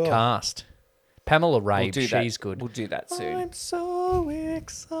things. What a Ugh. cast. Pamela We'll Rabe, do that. she's good. We'll do that soon. I'm so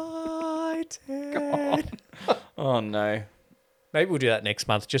excited. Oh, no. Maybe we'll do that next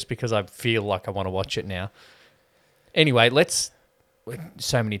month just because I feel like I want to watch it now. Anyway,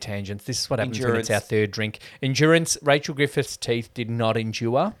 so many tangents. This is what happens when it's our Endurance. third drink. Endurance. Rachel Griffith's teeth did not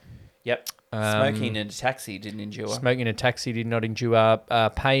endure. Yep. Smoking in a taxi didn't endure. Smoking in a taxi did not endure.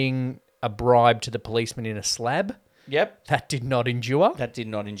 Paying a bribe to the policeman in a slab. Yep. That did not endure. That did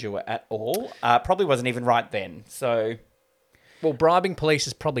not endure at all. Probably wasn't even right then. So, Well, bribing police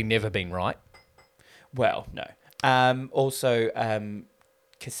has probably never been right. well, no. Also,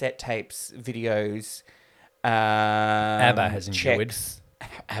 cassette tapes, videos. ABBA has endured. checks.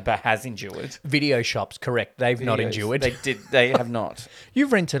 ABBA has endured. Video shops, correct. They've not Videos. endured. They have not.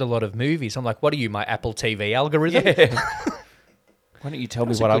 You've rented a lot of movies. I'm like, what are you, my Apple TV algorithm? Why don't you tell me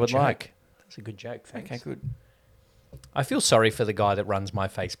That's a what I good would joke. like? That's a good joke. Thanks. Okay, good. I feel sorry for the guy that runs my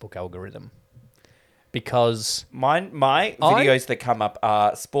Facebook algorithm because My videos that come up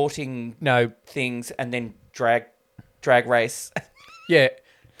are sporting no, things and then drag race. yeah,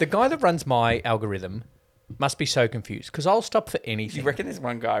 the guy that runs my algorithm Must be so confused because I'll stop for anything. You reckon there's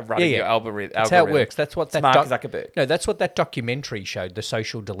one guy running Yeah. your algorithm? That's how it works. That's what that Mark Zuckerberg. No, that's what that documentary showed, The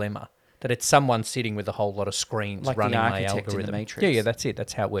Social Dilemma. That it's someone sitting with a whole lot of screens Like the running my architect in The algorithm. Matrix. Yeah, that's it.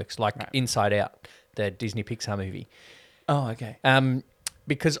 That's how it works. Like Inside Out, the Disney Pixar movie. Oh, okay.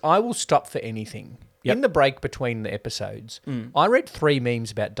 Because I will stop for anything. Yep. In the break between the episodes, I read 3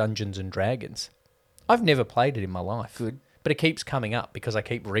 memes about Dungeons and Dragons. I've never played it in my life. Good. But it keeps coming up because I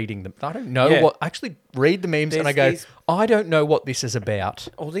keep reading them. I don't know Yeah. what... I actually read the memes and I go, There's these- I don't know what this is about.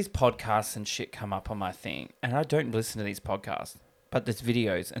 All these podcasts and shit come up on my thing, and I don't listen to these podcasts, but there's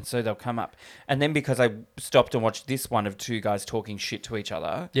videos, and so they'll come up. And then because I stopped and watched this one of 2 guys talking shit to each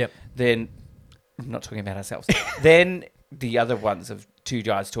other, Yep. then I'm not talking about ourselves. Then the other ones of 2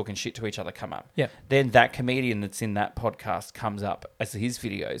 guys talking shit to each other come up. Yep. Then that comedian that's in that podcast comes up as his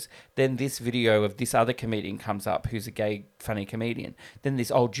videos. Then this video of this other comedian comes up who's a gay, funny comedian. Then this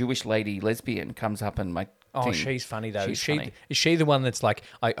old Jewish lady, lesbian, comes up and my Oh, thing. she's funny though. She's Is funny. she the one that's like,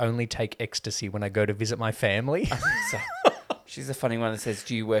 I only take ecstasy when I go to visit my family? So, she's the funny one that says,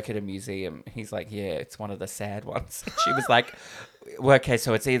 "Do you work at a museum?" He's like, "Yeah, it's one of the sad ones." She was like, well, "Okay,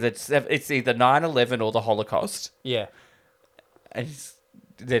 so it's either 9/11 or the Holocaust." Yeah. And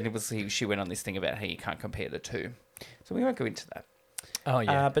then she went on this thing about how you can't compare the two. So we won't go into that. Oh,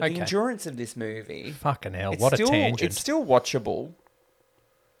 yeah. But okay. the endurance of this movie, Fucking hell, it's what still, a tangent. It's still watchable.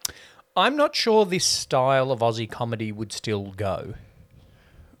 I'm not sure this style of Aussie comedy would still go.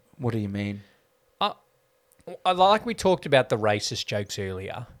 What do you mean? Like we talked about the racist jokes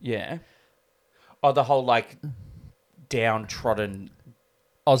earlier. Yeah. Oh, the whole like downtrodden,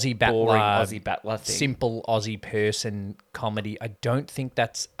 Aussie boring battler, Aussie battler thing. simple Aussie person comedy. I don't think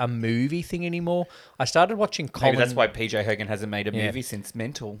that's a movie thing anymore. I started watching Colin. Maybe that's why PJ Hogan hasn't made a Yeah. movie since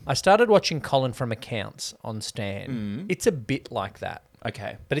Mental. I started watching Colin from Accounts on Stan. Mm. It's a bit like that,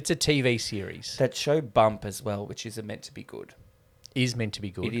 Okay. but it's a TV series. That show Bump as well, which is meant to be good. Is meant to be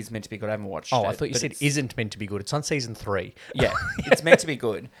good. It is meant to be good. I haven't watched Oh, it. I thought you but said it's- isn't meant to be good. It's on season 3. Yeah, it's meant to be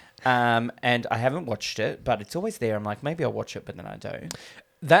good. And I haven't watched it, but it's always there. I'm like, maybe I'll watch it, but then I don't.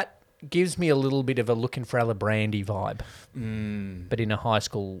 That gives me a little bit of a Looking for Ella Brandy vibe, Mm. but in a high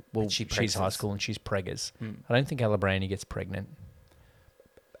school. Well, And she she's high pregs. school and she's preggers. Mm. I don't think Ella Brandy gets pregnant.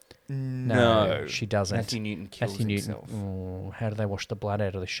 No, she doesn't. Matthew Newton kills Matthew Newton. himself. Oh, how do they wash the blood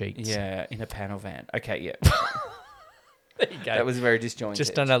out of the sheets? Yeah, in a panel van. Okay, yeah. There you go. That was very disjointed.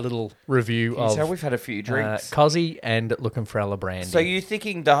 Just done a little review Can you tell of we've had a few drinks. Cozzy and Looking for Ella Brandy. So you're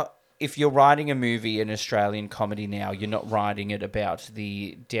thinking that if you're writing a movie, an Australian comedy now, you're not writing it about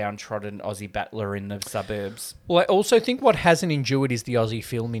the downtrodden Aussie battler in the suburbs. Well, I also think what hasn't endured is the Aussie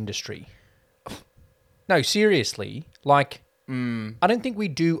film industry. No, seriously. Like, I don't think we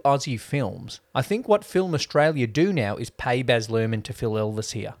do Aussie films. I think what Film Australia do now is pay Baz Luhrmann to fill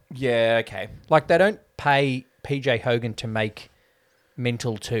Elvis here. Yeah, okay. Like, they don't pay PJ Hogan to make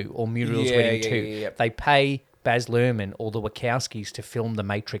Mental 2 or Muriel's Yeah, Wedding yeah, 2. yeah, yeah. They pay Baz Luhrmann or the Wachowskis to film The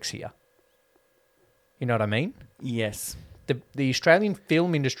Matrix here. You know what I mean? Yes. The Australian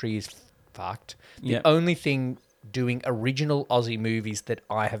film industry is fucked. The Yep. only thing doing original Aussie movies that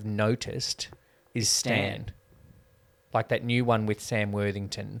I have noticed is Stan. Like that new one with Sam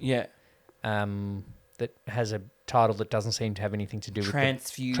Worthington Yeah. that has a title that doesn't seem to have anything to do with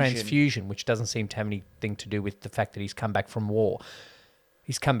Transfusion. Transfusion, which doesn't seem to have anything to do with the fact that he's come back from war.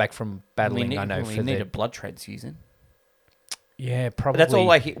 He's come back from battling, we for need the... a blood transfusion. Yeah, But probably. that's all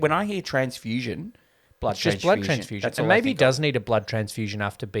I hear. When I hear transfusion, blood It's just transfusion. blood transfusion. That's And all I maybe he think does need a blood transfusion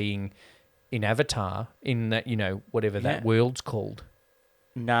after being in Avatar, in that, whatever that Yeah. world's called.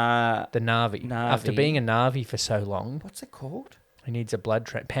 of. Nah. The Na'vi. After Na'vi. being a Na'vi for so long, What's it called? he needs a blood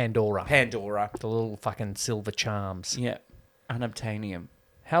Pandora. Pandora. The little fucking silver charms. Yeah. Unobtainium.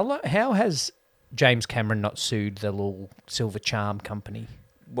 How has James Cameron not sued the little silver charm company?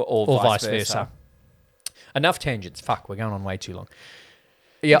 Or Or vice versa. Enough tangents. Fuck, we're going on way too long.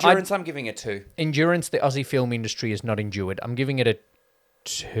 Yeah, Endurance, I'm giving it 2. Endurance, the Aussie film industry has not endured. I'm giving it a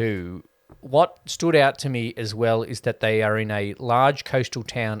 2. What stood out to me as well is that they are in a large coastal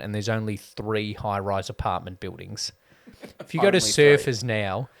town and there's only 3 high-rise apartment buildings. If you go to Only 3. Surfers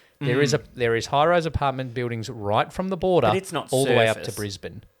now, there is high-rise apartment buildings right from the border But it's not all the way up to Surfers.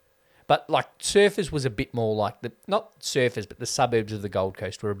 Brisbane. But like Surfers was a bit more like not Surfers, but the suburbs of the Gold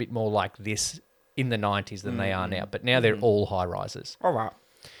Coast were a bit more like this in the 90s than they are now. But now they're all high-rises. All right.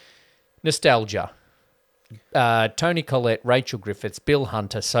 Nostalgia. Tony Collette, Rachel Griffiths, Bill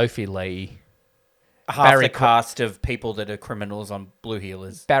Hunter, Sophie Lee, Half Barry the cast of people that are criminals on Blue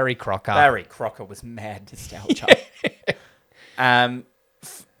Heelers. Barry Crocker. Barry Crocker was mad nostalgia.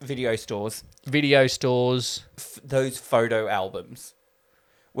 Video stores. Video stores. Those photo albums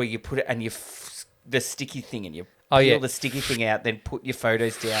where you put it and you the sticky thing and you Oh, peel yeah. the sticky thing out, then put your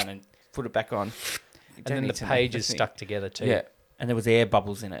photos down and put it back on. You And don't then need the to page make is the thing. stuck together too. Yeah, and there was air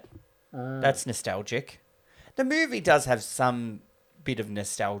bubbles in it. That's nostalgic. The movie does have some bit of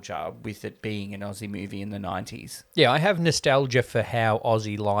nostalgia with it being an Aussie movie in the 90s. Yeah, I have nostalgia for how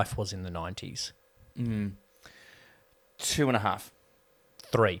Aussie life was in the 90s. 2.5.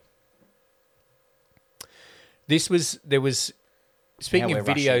 3. There was, speaking Now of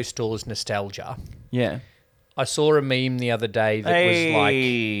we're video rushing. stores nostalgia, Yeah. I saw a meme the other day that was like,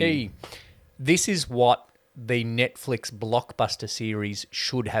 Hey. hey, this is what the Netflix blockbuster series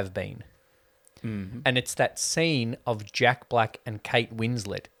should have been. And it's that scene of Jack Black and Kate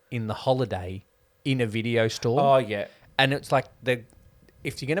Winslet in The Holiday in a video store. Oh, yeah. And it's like,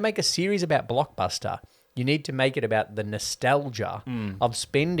 if you're going to make a series about Blockbuster, you need to make it about the nostalgia of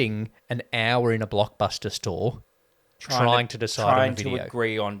spending an hour in a Blockbuster store trying to decide on a trying video. to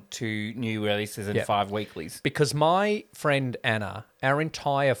agree on 2 new releases and Yeah. 5 weeklies. Because my friend Anna, our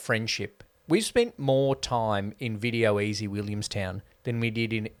entire friendship, we've spent more time in Video Easy Williamstown than we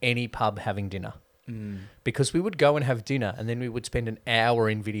did in any pub having dinner. Because we would go and have dinner and then we would spend an hour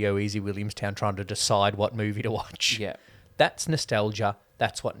in Video Easy Williamstown trying to decide what movie to watch. Yeah. That's nostalgia.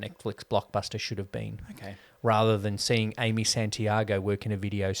 That's what Netflix Blockbuster should have been. Okay. Rather than seeing Amy Santiago work in a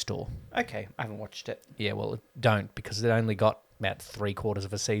video store. Okay. I haven't watched it. Yeah, well, don't, because it only got about 3/4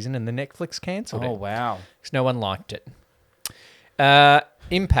 of a season and the Netflix cancelled Oh, it. wow. Because no one liked it.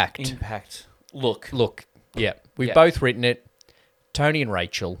 Impact. Impact. Look. Yeah. We've Yeah. both written it. Tony and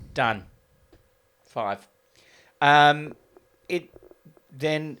Rachel. Done. 5. It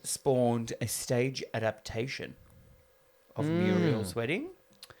then spawned a stage adaptation of Muriel's Wedding.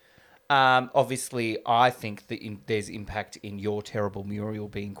 Obviously, I think that there's impact in Your Terrible Muriel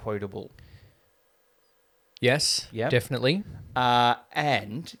being quotable. Yes, Yep. definitely.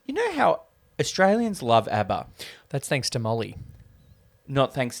 And you know how Australians love ABBA? That's thanks to Molly.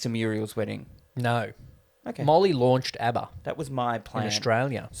 Not thanks to Muriel's Wedding. No. Okay. Molly launched ABBA That was my in plan.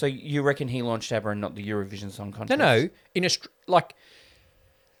 Australia. So you reckon he launched ABBA and not the Eurovision Song Contest? No.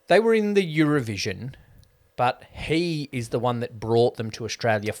 They were in the Eurovision, but he is the one that brought them to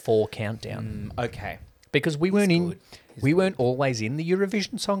Australia for Countdown. Okay. Because we weren't good. we weren't always in the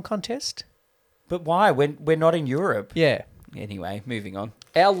Eurovision Song Contest. But why? We're not in Europe. Yeah. Anyway, moving on.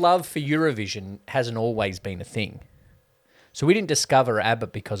 Our love for Eurovision hasn't always been a thing. So we didn't discover ABBA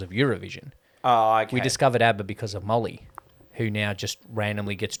because of Eurovision. Oh, okay. We discovered ABBA because of Molly, who now just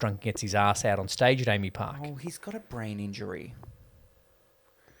randomly gets drunk and gets his ass out on stage at Amy Park. Oh, he's got a brain injury.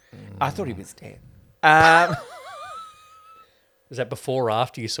 I thought he was dead. Was that before or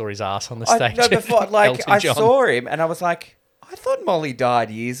after you saw his ass on the I, stage? no, at before, like, Elton I John? saw him and I was like, I thought Molly died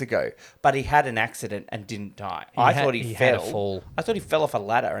years ago, but he had an accident and didn't die. I thought he had fell. a fall. I thought he fell off a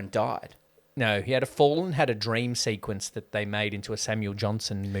ladder and died. No, he had a fall and had a dream sequence that they made into a Samuel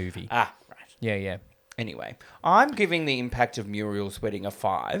Johnson movie. Ah, right. Yeah. Anyway, I'm giving the impact of Muriel's Wedding a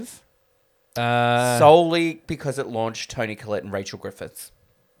 5, Uh, solely because it launched Tony Collette and Rachel Griffiths.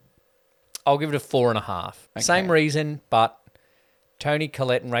 I'll give it a 4.5. Okay. Same reason, but Tony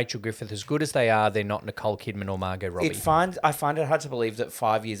Collette and Rachel Griffith, as good as they are, they're not Nicole Kidman or Margot Robbie. I find it hard to believe that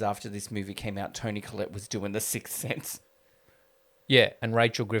 5 years after this movie came out, Tony Collette was doing The Sixth Sense. Yeah, and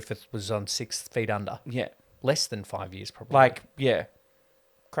Rachel Griffith was on 6 Feet Under. Yeah. Less than 5 years, probably. Like, yeah.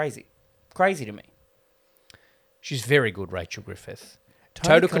 Crazy. Crazy to me. She's very good, Rachel Griffith. Tony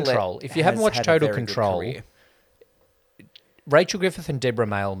Total Collette Control. If you haven't has watched had a Total very good Control, career. Rachel Griffith and Deborah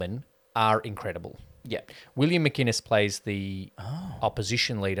Mailman are incredible. Yeah. William McInnes plays the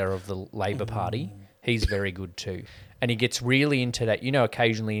opposition leader of the Labor Party. He's very good too. And he gets really into that. You know,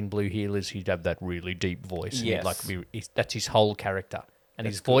 occasionally in Blue Heelers, he'd have that really deep voice. And Yes. that's his whole character. And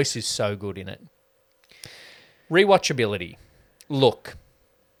his voice is so good in it. Rewatchability. Look,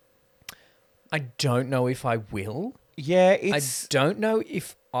 I don't know if I will. Yeah, I it's... don't know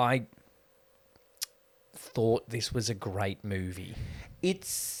if I thought this was a great movie.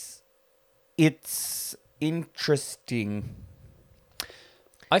 It's interesting.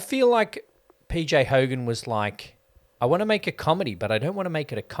 I feel like PJ Hogan was like, I want to make a comedy, but I don't want to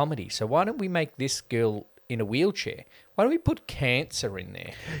make it a comedy. So why don't we make this girl in a wheelchair? Why don't we put cancer in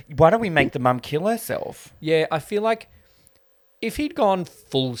there? Why don't we make the mum kill herself? Yeah, I feel like if he'd gone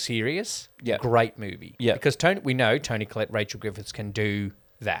full serious, Yeah. great movie. Yeah. Because we know Tony Collette, Rachel Griffiths can do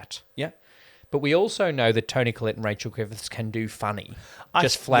that. Yeah. But we also know that Tony Collette and Rachel Griffiths can do funny. I-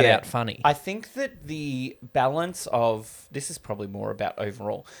 Just flat yeah. out funny. I think that the balance of... This is probably more about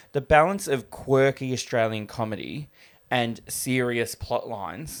overall. The balance of quirky Australian comedy and serious plot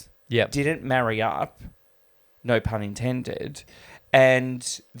lines Yep. didn't marry up, no pun intended,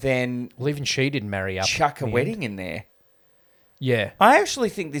 and then Well, even she didn't marry up. chuck a in the wedding end. in there. Yeah. I actually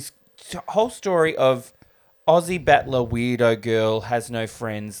think this whole story of Aussie battler weirdo girl has no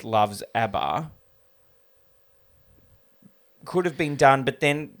friends, loves ABBA could have been done, but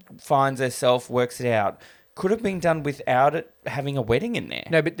then finds herself, works it out. Could have been done without it having a wedding in there.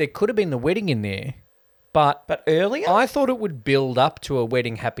 No, but there could have been the wedding in there, but But earlier? I thought it would build up to a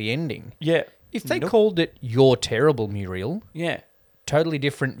wedding happy ending. Yeah. If they Nope. called it You're Terrible, Muriel, Yeah. totally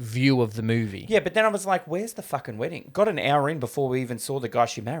different view of the movie. Yeah, but then I was like, where's the fucking wedding? Got an hour in before we even saw the guy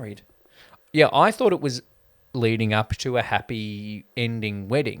she married. Yeah, I thought it was leading up to a happy ending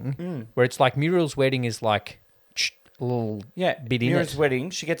wedding, where it's like Muriel's wedding is like a little Yeah. bit in Mira's it. wedding,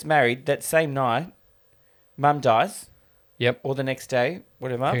 she gets married that same night. Mum dies, Yep. or the next day,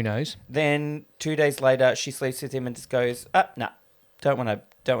 whatever. Who knows? Then 2 days later, she sleeps with him and just goes, nah, don't want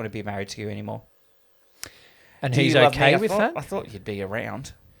to be married to you anymore. And Do he's you love okay me? with I that? thought you'd be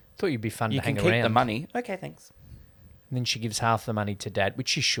around. Thought you'd be fun You to can hang keep around. the money. Okay, thanks. And then she gives half the money to Dad, which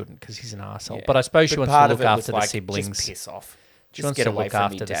she shouldn't because he's an arsehole. Yeah. But I suppose she But wants part to of look it was after the like, siblings. Just piss off. She Just wants get to away look from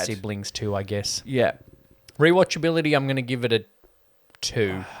after me, the Dad. siblings too, I guess. Yeah. Rewatchability, I'm going to give it a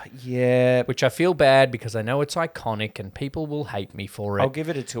 2, Yeah. which I feel bad because I know it's iconic and people will hate me for it. I'll give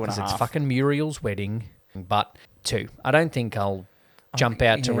it a 2.5. because it's fucking Muriel's wedding. But 2. I don't think I'll jump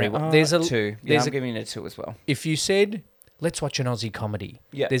out to rewatch. There's a 2. Yeah, There's I'm a, giving it a 2 as well. if you said, let's watch an Aussie comedy,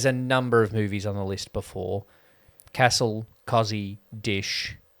 Yeah. there's a number of movies on the list before. Castle, Cosy,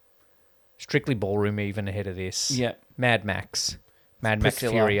 Dish, Strictly Ballroom even ahead of this. Yeah. Mad Max, Mad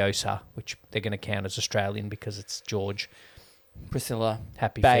Priscilla. Max Furiosa, which they're going to count as Australian because it's George. Priscilla.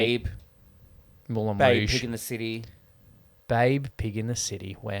 Happy Babe. Feet, Moulin Babe. Rouge. Pig in the City. Babe, Pig in the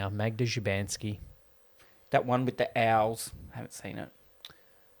City. Wow, Magda Szubanski. That one with the owls. Haven't seen it.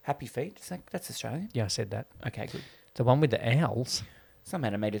 Happy Feet. That's Australian? Yeah, I said that. Okay, good. The one with the owls. Some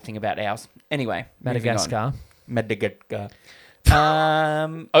animated thing about owls. Anyway. moving on. Madagascar. Madagascar.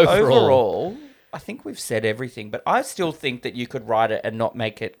 Overall. Overall, I think we've said everything, but I still think that you could write it and not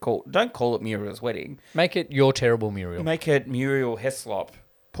make it don't call it Muriel's wedding. Make it Your Terrible, Muriel. Make it Muriel Heslop,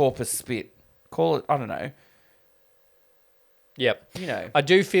 Porpoise Spit. Call it, I don't know. Yep. You know. I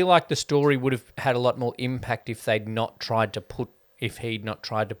do feel like the story would have had a lot more impact if he'd not tried to put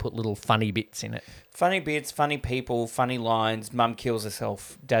little funny bits in it. Funny bits, funny people, funny lines. Mum kills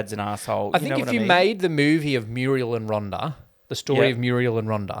herself. Dad's an asshole. I think if you made the movie of Muriel and Rhonda, the story Yeah. of Muriel and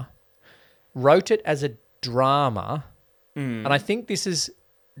Rhonda, wrote it as a drama, and I think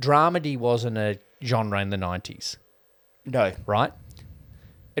dramedy wasn't a genre in the 90s, No. right?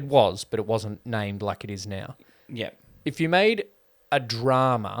 It was, but it wasn't named like it is now. Yeah. If you made a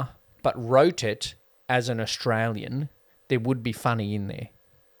drama but wrote it as an Australian, there would be funny in there.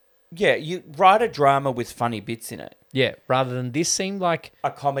 Yeah, you write a drama with funny bits in it. Yeah, rather than this seemed like, A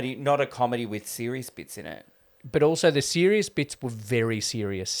comedy, not a comedy with serious bits in it. but also the serious bits were very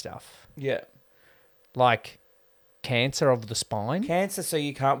serious stuff. Yeah. Like cancer of the spine. Cancer so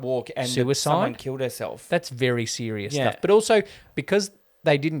you can't walk and Suicide? someone killed herself. That's very serious Yeah. stuff. But also, because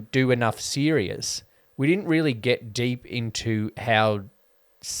they didn't do enough serious, we didn't really get deep into how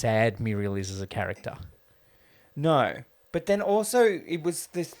sad Muriel is as a character. No. But then also, it was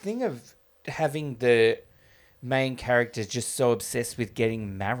this thing of having the main character just so obsessed with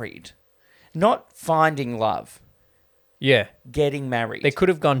getting married. Not finding love. Yeah. Getting married. They could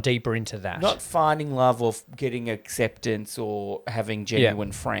have gone deeper into that. Not finding love or getting acceptance or having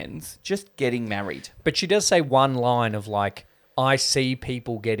genuine friends. Just getting married. But she does say one line of like, I see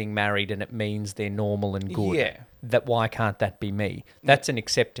people getting married and it means they're normal and good. Yeah. That why can't that be me? That's an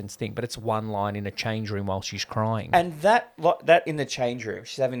acceptance thing, but it's one line in a change room while she's crying. And that in the change room,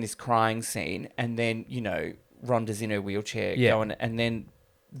 she's having this crying scene, and then, Rhonda's in her wheelchair going, and then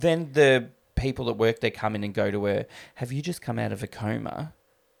the people at work, they come in and go to her, have you just come out of a coma?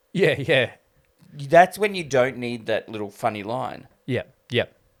 Yeah, yeah. That's when you don't need that little funny line. Yeah, yeah.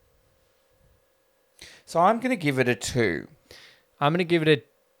 So I'm going to give it a 2. I'm going to give it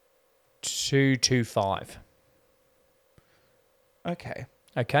a 2.25. Okay.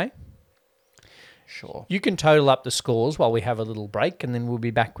 Okay? Sure. You can total up the scores while we have a little break, and then we'll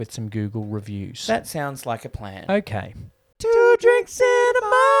be back with some Google reviews. That sounds like a plan. Okay. 2 Drink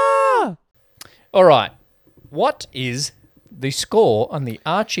Cinema! All right. What is the score on the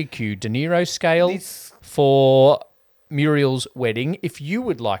Archie Q De Niro scale This- for Muriel's wedding? If you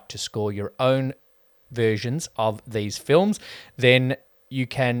would like to score your own versions of these films, then you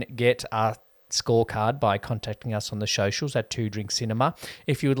can get our scorecard by contacting us on the socials at 2 Drink Cinema.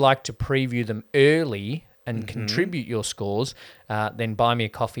 If you would like to preview them early and contribute your scores, then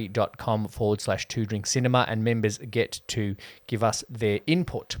buymeacoffee.com/2drinkcinema, and members get to give us their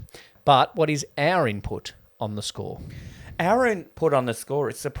input. But what is our input on the score? Our input on the score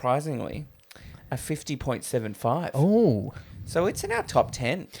is surprisingly a 50.75. Oh, So it's in our top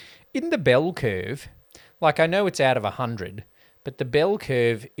 10. in the bell curve, like I know it's out of 100, but the bell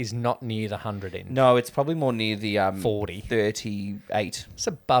curve is not near the 100 end. No, it's probably more near the 40. 38. It's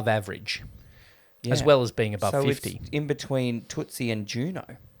above average, as Yeah. well as being above so 50. It's in between Tootsie and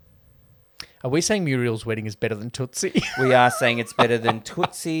Juno. Are we saying Muriel's Wedding is better than Tootsie? We are saying it's better than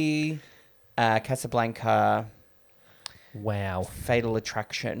Tootsie, Casablanca, Wow. Fatal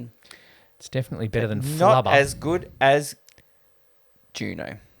Attraction. It's definitely better than Not Flubber. as good as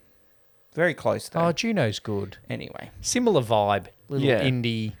Juno. Very close though. Oh, Juno's good. Anyway, Similar vibe. Little Yeah.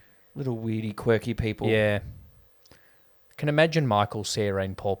 indie. little weirdy, quirky people. Yeah. Can imagine Michael, Sarah,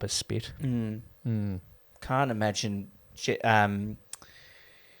 and Porpoise spit. Can't imagine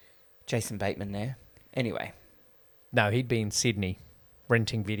Jason Bateman there. Anyway. No, he'd be in Sydney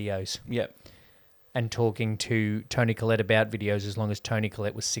renting videos Yep. and talking to Tony Collette about videos as long as Tony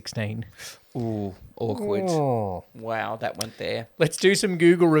Collette was 16. Ooh, awkward. Oh. Wow, that went there. Let's do some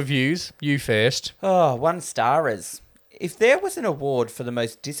Google reviews. You first. Oh, 1-starers. If there was an award for the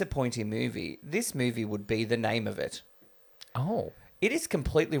most disappointing movie, this movie would be the name of it. Oh. It is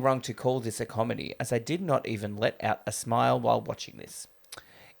completely wrong to call this a comedy, as I did not even let out a smile while watching this.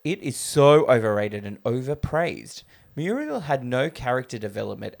 It is so overrated and overpraised. Muriel had no character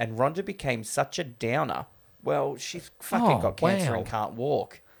development, and Rhonda became such a downer. Well, she's fucking Oh, got cancer wow. and can't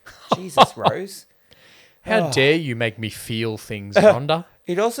walk. Jesus, Rose. How dare you make me feel things, Rhonda?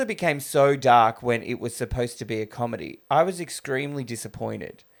 It also became so dark when it was supposed to be a comedy. I was extremely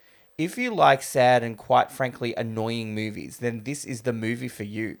disappointed. If you like sad and quite frankly annoying movies, then this is the movie for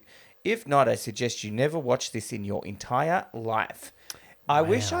you. If not, I suggest you never watch this in your entire life. I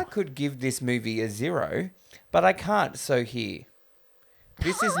wish I could give this movie a 0, but I can't, so here.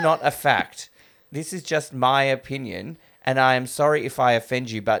 This is not a fact. This is just my opinion, and I am sorry if I offend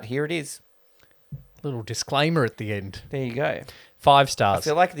you, but here it is. Little disclaimer at the end. There you go. 5 I stars.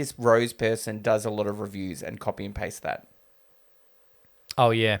 feel like this Rose person does a lot of reviews and copy and paste that.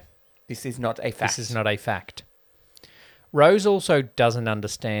 Oh, yeah. This is not a fact. This is not a fact. Rose also doesn't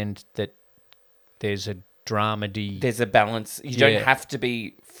understand that there's a dramedy. There's a balance. You Yeah. don't have to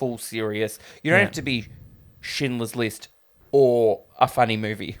be full serious. You don't Yeah. have to be Schindler's List or a funny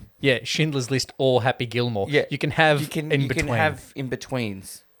movie. Yeah, Schindler's List or Happy Gilmore. Yeah. You can have You can in between. have in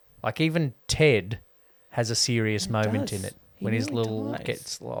betweens. Like even Ted has a serious moment does. in it. He When his really little does.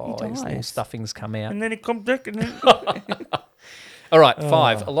 gets He his little does. stuffings come out. And then it comes back and then... All right,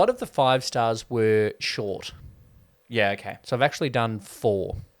 5. A lot of the 5 stars were short. Yeah, okay. So I've actually done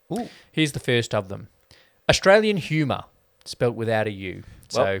 4. Ooh. Here's the first of them. Australian humour, spelt without a U.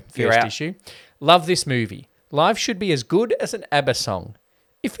 So Well, you're first out. issue. Love this movie. Life should be as good as an ABBA song.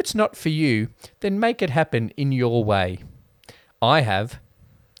 If it's not for you, then make it happen in your way. I have.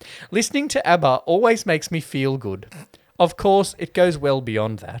 Listening to ABBA always makes me feel good. Of course, it goes well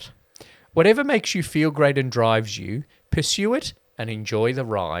beyond that. Whatever makes you feel great and drives you, pursue it and enjoy the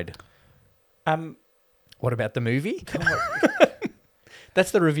ride. What about the movie?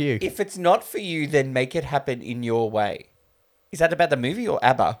 That's the review. If it's not for you, then make it happen in your way. Is that about the movie or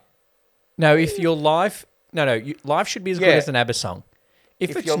ABBA? No, if your life... life should be as good Yeah. as an ABBA song.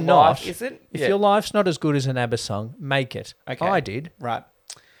 If it's your not... life isn't? If Yeah. your life's not as good as an ABBA song, make it. Okay. I did. Right.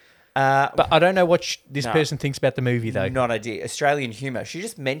 But I don't know what this No. person thinks about the movie, though. Not idea. Australian humour. She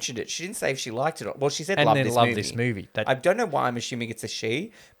just mentioned it. She didn't say if she liked it or... Well, she said And love then this love movie. this movie. That I don't know why I'm assuming it's a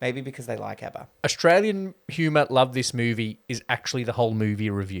she. Maybe because they like ABBA. Australian humour, love this movie is actually the whole movie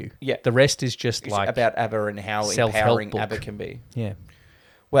review. Yeah. The rest is just It's like... about ABBA and how self-help empowering book. ABBA can be. Yeah.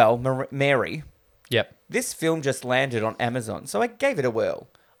 Well, Mary, Yep. this film just landed on Amazon, so I gave it a whirl.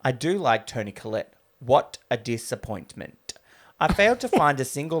 I do like Toni Collette. What a disappointment. I failed to find a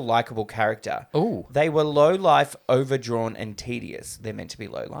single likable character. Ooh. They were low-life, overdrawn, and tedious. They're meant to be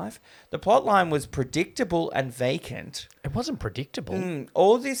low-life. The plotline was predictable and vacant. It wasn't predictable.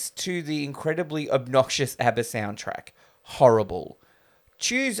 All this to the incredibly obnoxious ABBA soundtrack. Horrible.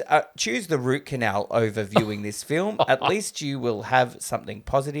 Choose the root canal over viewing this film. At least you will have something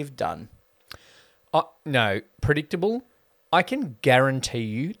positive done. No, predictable. I can guarantee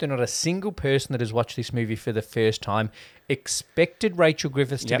you that not a single person that has watched this movie for the first time expected Rachel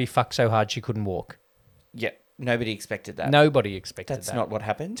Griffiths to Yep. be fucked so hard she couldn't walk. Yeah, nobody expected that. Nobody expected That's that. not what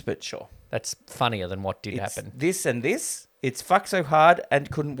happened, but sure. That's funnier than what did It's happen. this and this. It's fuck so hard and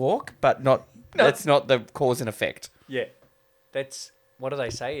couldn't walk, but not. That's not the cause and effect. Yeah. That's, what do they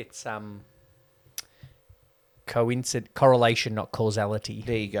say? It's correlation, not causality.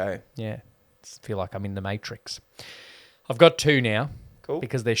 There you go. Yeah. I feel like I'm in the Matrix. I've got two now. Cool.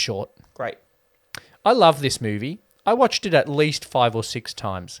 Because they're short. Great. I love this movie. I watched it at least 5 or 6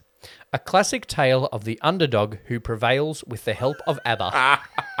 times. A classic tale of the underdog who prevails with the help of ABBA.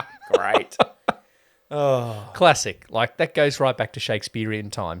 Great. Oh. Classic. Like, that goes right back to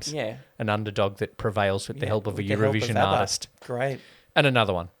Shakespearean times. Yeah. An underdog that prevails with the help of a with the help of Eurovision ABBA. artist. Great. And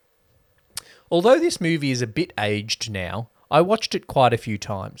another one. Although this movie is a bit aged now, I watched it quite a few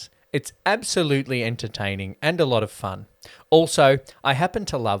times. It's absolutely entertaining and a lot of fun. Also, I happen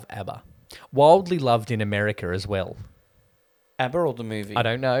to love ABBA. Wildly loved in America as well. ABBA or the movie? I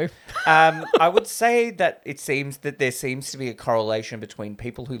don't know. I would say that it seems that there seems to be a correlation between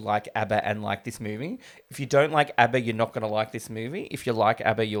people who like ABBA and like this movie. If you don't like ABBA, you're not going to like this movie. If you like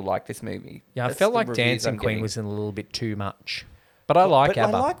ABBA, you'll like this movie. Yeah, I That's felt the like reviews Dancing I'm Queen getting. was in a little bit too much. But I like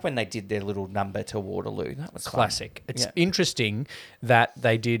ABBA. I like when they did their little number to Waterloo. That was It's fun. classic. It's Yeah. interesting that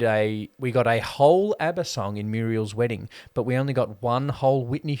we got a whole ABBA song in Muriel's wedding, but we only got one whole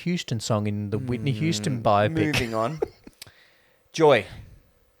Whitney Houston song in the Whitney Houston biopic. Moving on. Joy.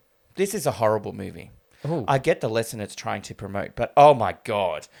 This is a horrible movie. Ooh. I get the lesson it's trying to promote, but oh my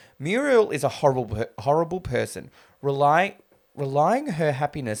God. Muriel is a horrible person, relying her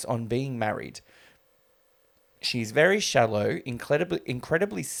happiness on being married. She's very shallow,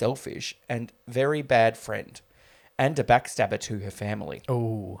 incredibly selfish, and very bad friend, and a backstabber to her family.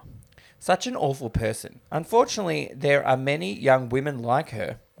 Oh, Such an awful person. Unfortunately, there are many young women like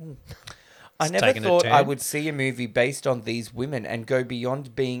her. I It's never taken a thought I turn. would see a movie based on these women and go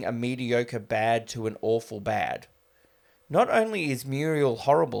beyond being a mediocre bad to an awful bad. Not only is Muriel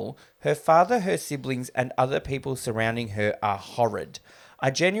horrible, her father, her siblings, and other people surrounding her are horrid. I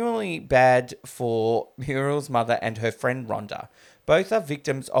genuinely bad for Muriel's mother and her friend Rhonda. Both are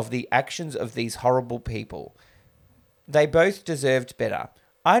victims of the actions of these horrible people. They both deserved better.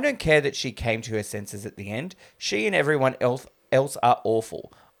 I don't care that she came to her senses at the end. She and everyone else are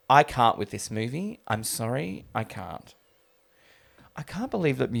awful. I can't with this movie. I'm sorry, I can't. I can't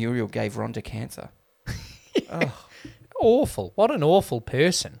believe that Muriel gave Rhonda cancer. awful. What an awful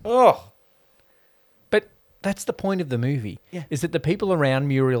person. Oh, But that's the point of the movie, Yeah. is that the people around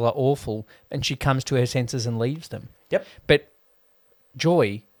Muriel are awful and she comes to her senses and leaves them. yep. But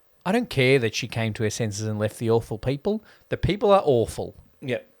Joy, I don't care that she came to her senses and left the awful people. The people are awful.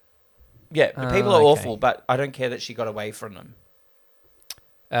 Yep. Yeah, the people Oh, are okay. awful, but I don't care that she got away from them.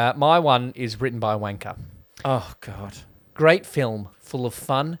 My one is written by a wanker. Oh, God. Great film, full of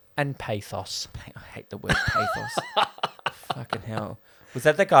fun and pathos. I hate the word pathos. Fucking hell. Was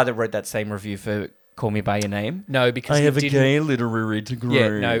that the guy that wrote that same review for Call Me By Your Name? No, because he didn't. literary degree. Yeah,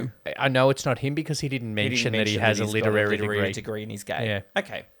 no, I know it's not him because he didn't mention that he has a he's got literary degree. degree and he's gay. Yeah.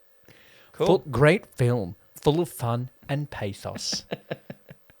 Okay. Cool. Great film, full of fun and pathos.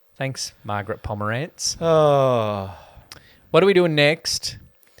 Thanks, Margaret Pomerantz. Oh. What are we doing next?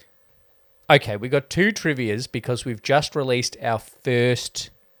 Okay, we got 2 trivias because we've just released our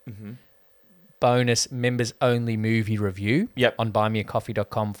first bonus members-only movie review Yep. on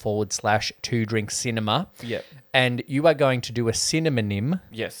buymeacoffee.com/2drinkcinema. Yep. And you are going to do a synonym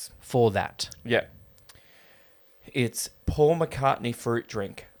Yes. for that. Yeah. It's Paul McCartney fruit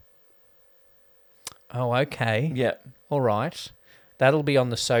drink. Oh, okay. Yeah. All right. That'll be on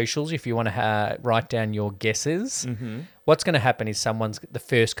the socials if you want to write down your guesses. Mm-hmm. What's going to happen is the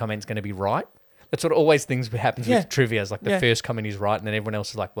first comment's going to be right. That's what always things happens Yeah. with trivia. Is like the Yeah. first comment is right, and then everyone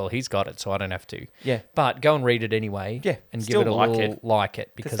else is like, "Well, he's got it, so I don't have to." Yeah. But go and read it anyway. Yeah, and still give it a like little it. like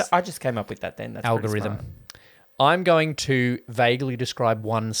it because Because I just came up with that then. That's pretty algorithm. smart. I'm going to vaguely describe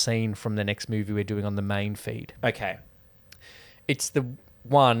one scene from the next movie we're doing on the main feed. Okay. It's the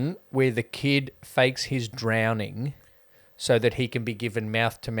one where the kid fakes his drowning so that he can be given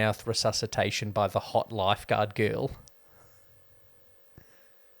mouth-to-mouth resuscitation by the hot lifeguard girl.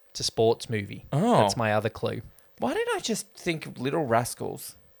 It's a sports movie. Oh. That's my other clue. Why did I just think of Little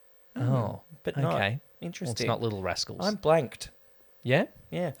Rascals? Oh, But okay. not. Well, Interesting. it's not Little Rascals. I'm blanked. Yeah?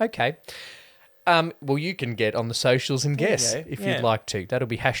 Yeah. Okay. Well, you can get on the socials and There you guess go. if Yeah. you'd like to. That'll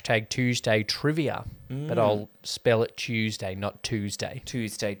be #Tuesday Trivia, but I'll spell it Tuesday, not Tuesday.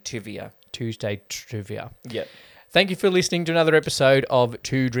 Tuesday Trivia. Tuesday Trivia. Yep. Thank you for listening to another episode of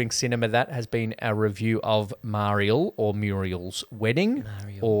 2 Drink Cinema. That has been our review of Mariel or Muriel's Wedding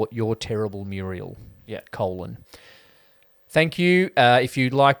or Your Terrible Muriel, Yeah. Thank you. If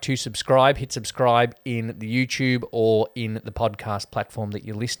you'd like to subscribe, hit subscribe in the YouTube or in the podcast platform that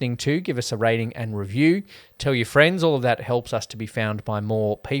you're listening to. Give us a rating and review. Tell your friends. All of that helps us to be found by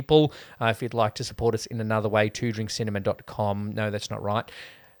more people. If you'd like to support us in another way, 2drinkcinema.com. No, that's not right.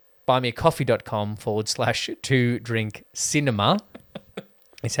 buymeacoffee.com/2drinkcinema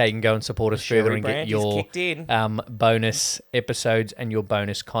is how you can go and support us further and get your bonus episodes and your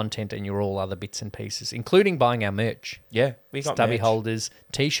bonus content and your all other bits and pieces, including buying our merch. Yeah, we got Stubby merch. holders,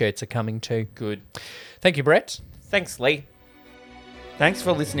 T-shirts are coming too. Good. Thank you, Brett. Thanks, Lee. Thanks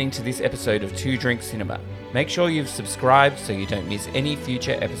for listening to this episode of Two Drink Cinema. Make sure you've subscribed so you don't miss any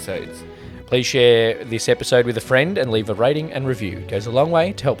future episodes. Please share this episode with a friend and leave a rating and review. It goes a long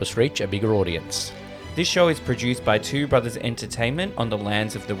way to help us reach a bigger audience. This show is produced by Two Brothers Entertainment on the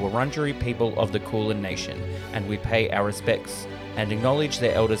lands of the Wurundjeri people of the Kulin Nation, and we pay our respects and acknowledge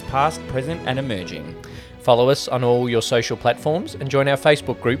their elders past, present and emerging. Follow us on all your social platforms and join our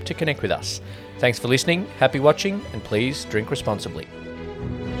Facebook group to connect with us. Thanks for listening, happy watching, and please drink responsibly.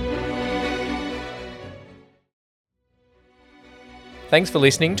 Thanks for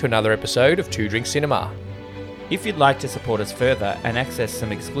listening to another episode of Two Drink Cinema. If you'd like to support us further and access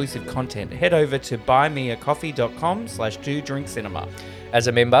some exclusive content, head over to buymeacoffee.com/2drinkcinema. As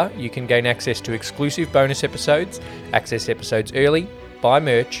a member, you can gain access to exclusive bonus episodes, access episodes early, buy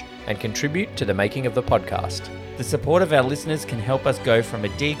merch, and contribute to the making of the podcast. The support of our listeners can help us go from a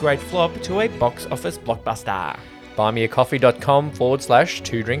D-grade flop to a box office blockbuster.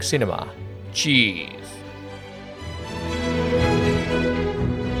 Buymeacoffee.com/2drinkcinema. Cheers.